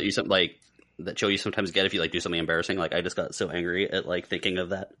 That chill that you sometimes get if you like do something embarrassing. Like I just got so angry at like thinking of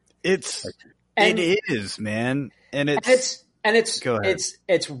that. It is, man. And it's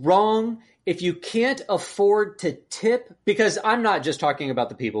wrong if you can't afford to tip, because I'm not just talking about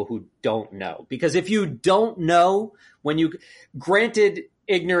the people who don't know. Because if you don't know, granted,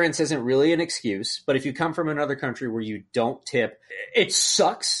 ignorance isn't really an excuse, but if you come from another country where you don't tip, it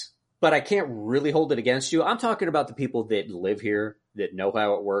sucks, but I can't really hold it against you. I'm talking about the people that live here, that know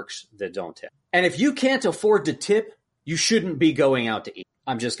how it works, that don't tip. And if you can't afford to tip, you shouldn't be going out to eat.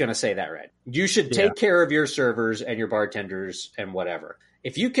 I'm just going to say that right. You should take care of your servers and your bartenders and whatever.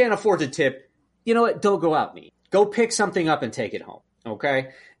 If you can't afford to tip, you know what? Don't go out and eat. Go pick something up and take it home. Okay?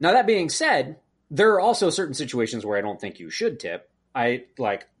 Now, that being said, there are also certain situations where I don't think you should tip. I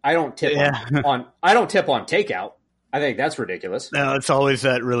don't tip on takeout. I think that's ridiculous. No, it's always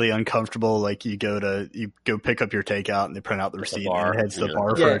that really uncomfortable. Like you go pick up your takeout and they print out the receipt and it heads to the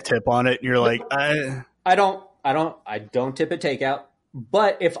bar for a tip on it. And you're like, I don't tip at takeout.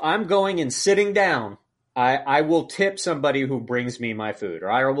 But if I'm going and sitting down, I will tip somebody who brings me my food,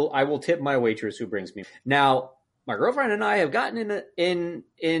 or I will tip my waitress who brings me. Now, my girlfriend and I have gotten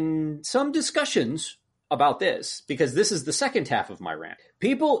in some discussions about this, because this is the second half of my rant.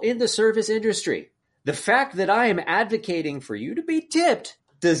 People in the service industry, the fact that I am advocating for you to be tipped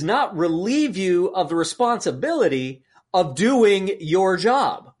does not relieve you of the responsibility of doing your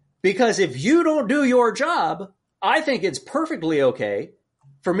job. Because if you don't do your job, I think it's perfectly okay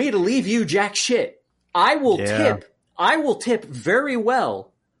for me to leave you jack shit. I will tip very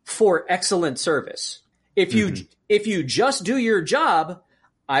well for excellent service. If you just do your job,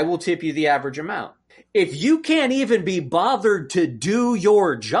 I will tip you the average amount. If you can't even be bothered to do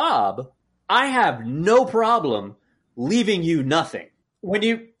your job, I have no problem leaving you nothing. When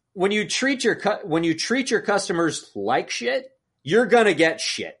you treat your customers like shit, you're gonna get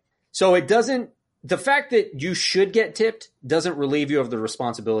shit. So the fact that you should get tipped doesn't relieve you of the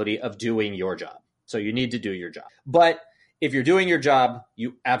responsibility of doing your job. So you need to do your job. But if you're doing your job,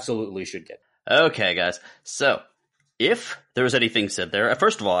 you absolutely should get it. Okay, guys. So if there was anything said there,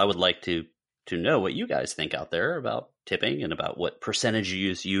 first of all, I would like to know what you guys think out there about tipping and about what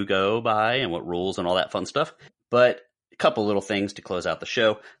percentages you go by and what rules and all that fun stuff. But a couple little things to close out the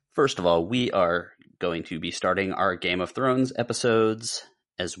show. First of all, we are going to be starting our Game of Thrones episodes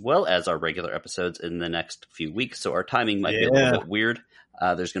as well as our regular episodes in the next few weeks. So our timing might be a little bit weird.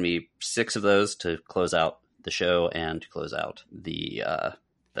 There's going to be 6 of those to close out the show and to close out the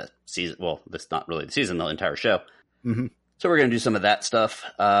season. Well, that's not really the season, the entire show. Mm-hmm. So we're going to do some of that stuff.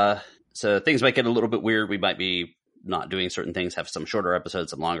 So things might get a little bit weird. We might be not doing certain things, have some shorter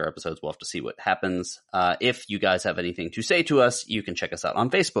episodes, some longer episodes. We'll have to see what happens. If you guys have anything to say to us, you can check us out on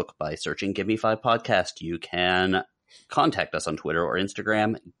Facebook by searching Give Me 5 Podcast. You can contact us on Twitter or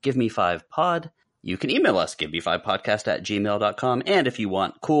Instagram, Give Me 5 Pod. You can email us, giveme5podcast@gmail.com. And if you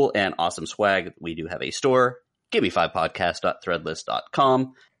want cool and awesome swag, we do have a store,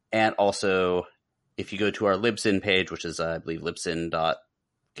 giveme5podcast.threadless.com. And also, if you go to our Libsyn page, which is, I believe,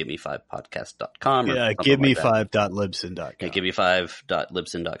 libsyn.giveme5podcast.com. Yeah, giveme5.libsyn.com. Yeah,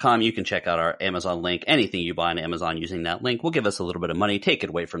 giveme5.libsyn.com. You can check out our Amazon link. Anything you buy on Amazon using that link will give us a little bit of money, take it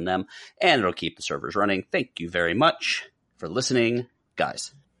away from them, and it'll keep the servers running. Thank you very much for listening,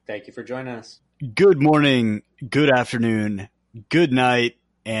 guys. Thank you for joining us. Good morning, good afternoon, good night,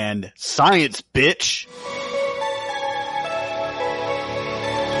 and science, bitch!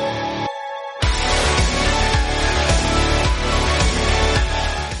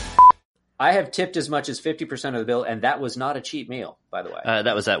 I have tipped as much as 50% of the bill, and that was not a cheap meal, by the way.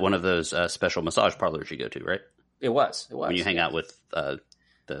 That was at one of those special massage parlors you go to, right? It was. When you hang out with the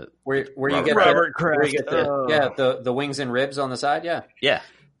where you get Robert where Kraft. you get the wings and ribs on the side. Yeah. Yeah.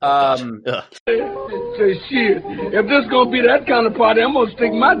 Say, shit, if this gonna be that kind of party, I'm gonna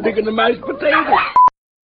stick my dick in the mashed potatoes.